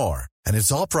much more. And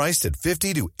it's all priced at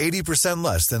 50 to 80%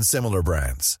 less than similar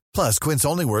brands. Plus, Quince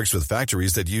only works with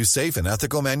factories that use safe and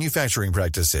ethical manufacturing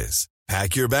practices.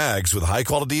 Pack your bags with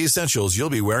high-quality essentials you'll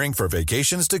be wearing for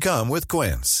vacations to come with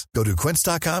Quince. Go to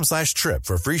quince.com/trip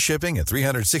for free shipping and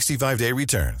 365-day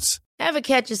returns. Ever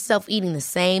catch yourself eating the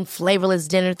same flavorless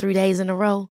dinner 3 days in a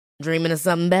row? Dreaming of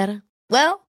something better?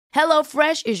 Well,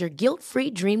 HelloFresh is your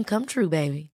guilt-free dream come true,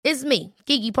 baby. It's me,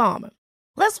 Keke Palmer.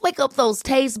 Let's wake up those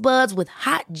taste buds with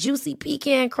hot, juicy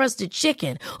pecan-crusted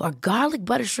chicken or garlic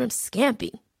butter shrimp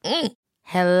scampi.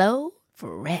 Hello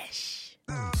Fresh.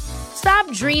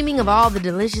 Stop dreaming of all the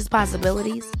delicious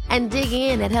possibilities and dig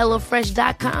in at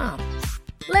HelloFresh.com.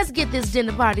 Let's get this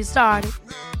dinner party started.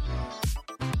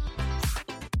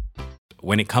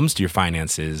 When it comes to your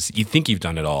finances, you think you've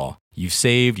done it all. You've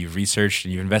saved, you've researched,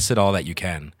 and you've invested all that you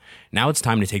can. Now it's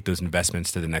time to take those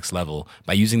investments to the next level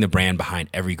by using the brand behind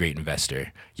every great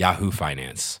investor, Yahoo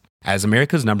Finance. As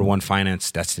America's #1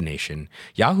 finance destination,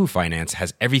 Yahoo Finance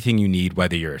has everything you need,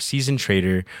 whether you're a seasoned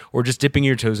trader or just dipping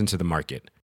your toes into the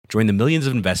market. Join the millions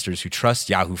of investors who trust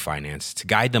Yahoo Finance to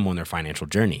guide them on their financial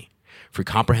journey. For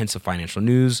comprehensive financial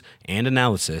news and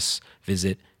analysis,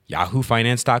 visit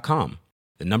yahoofinance.com.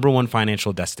 The #1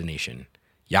 financial destination,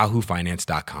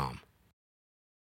 yahoofinance.com.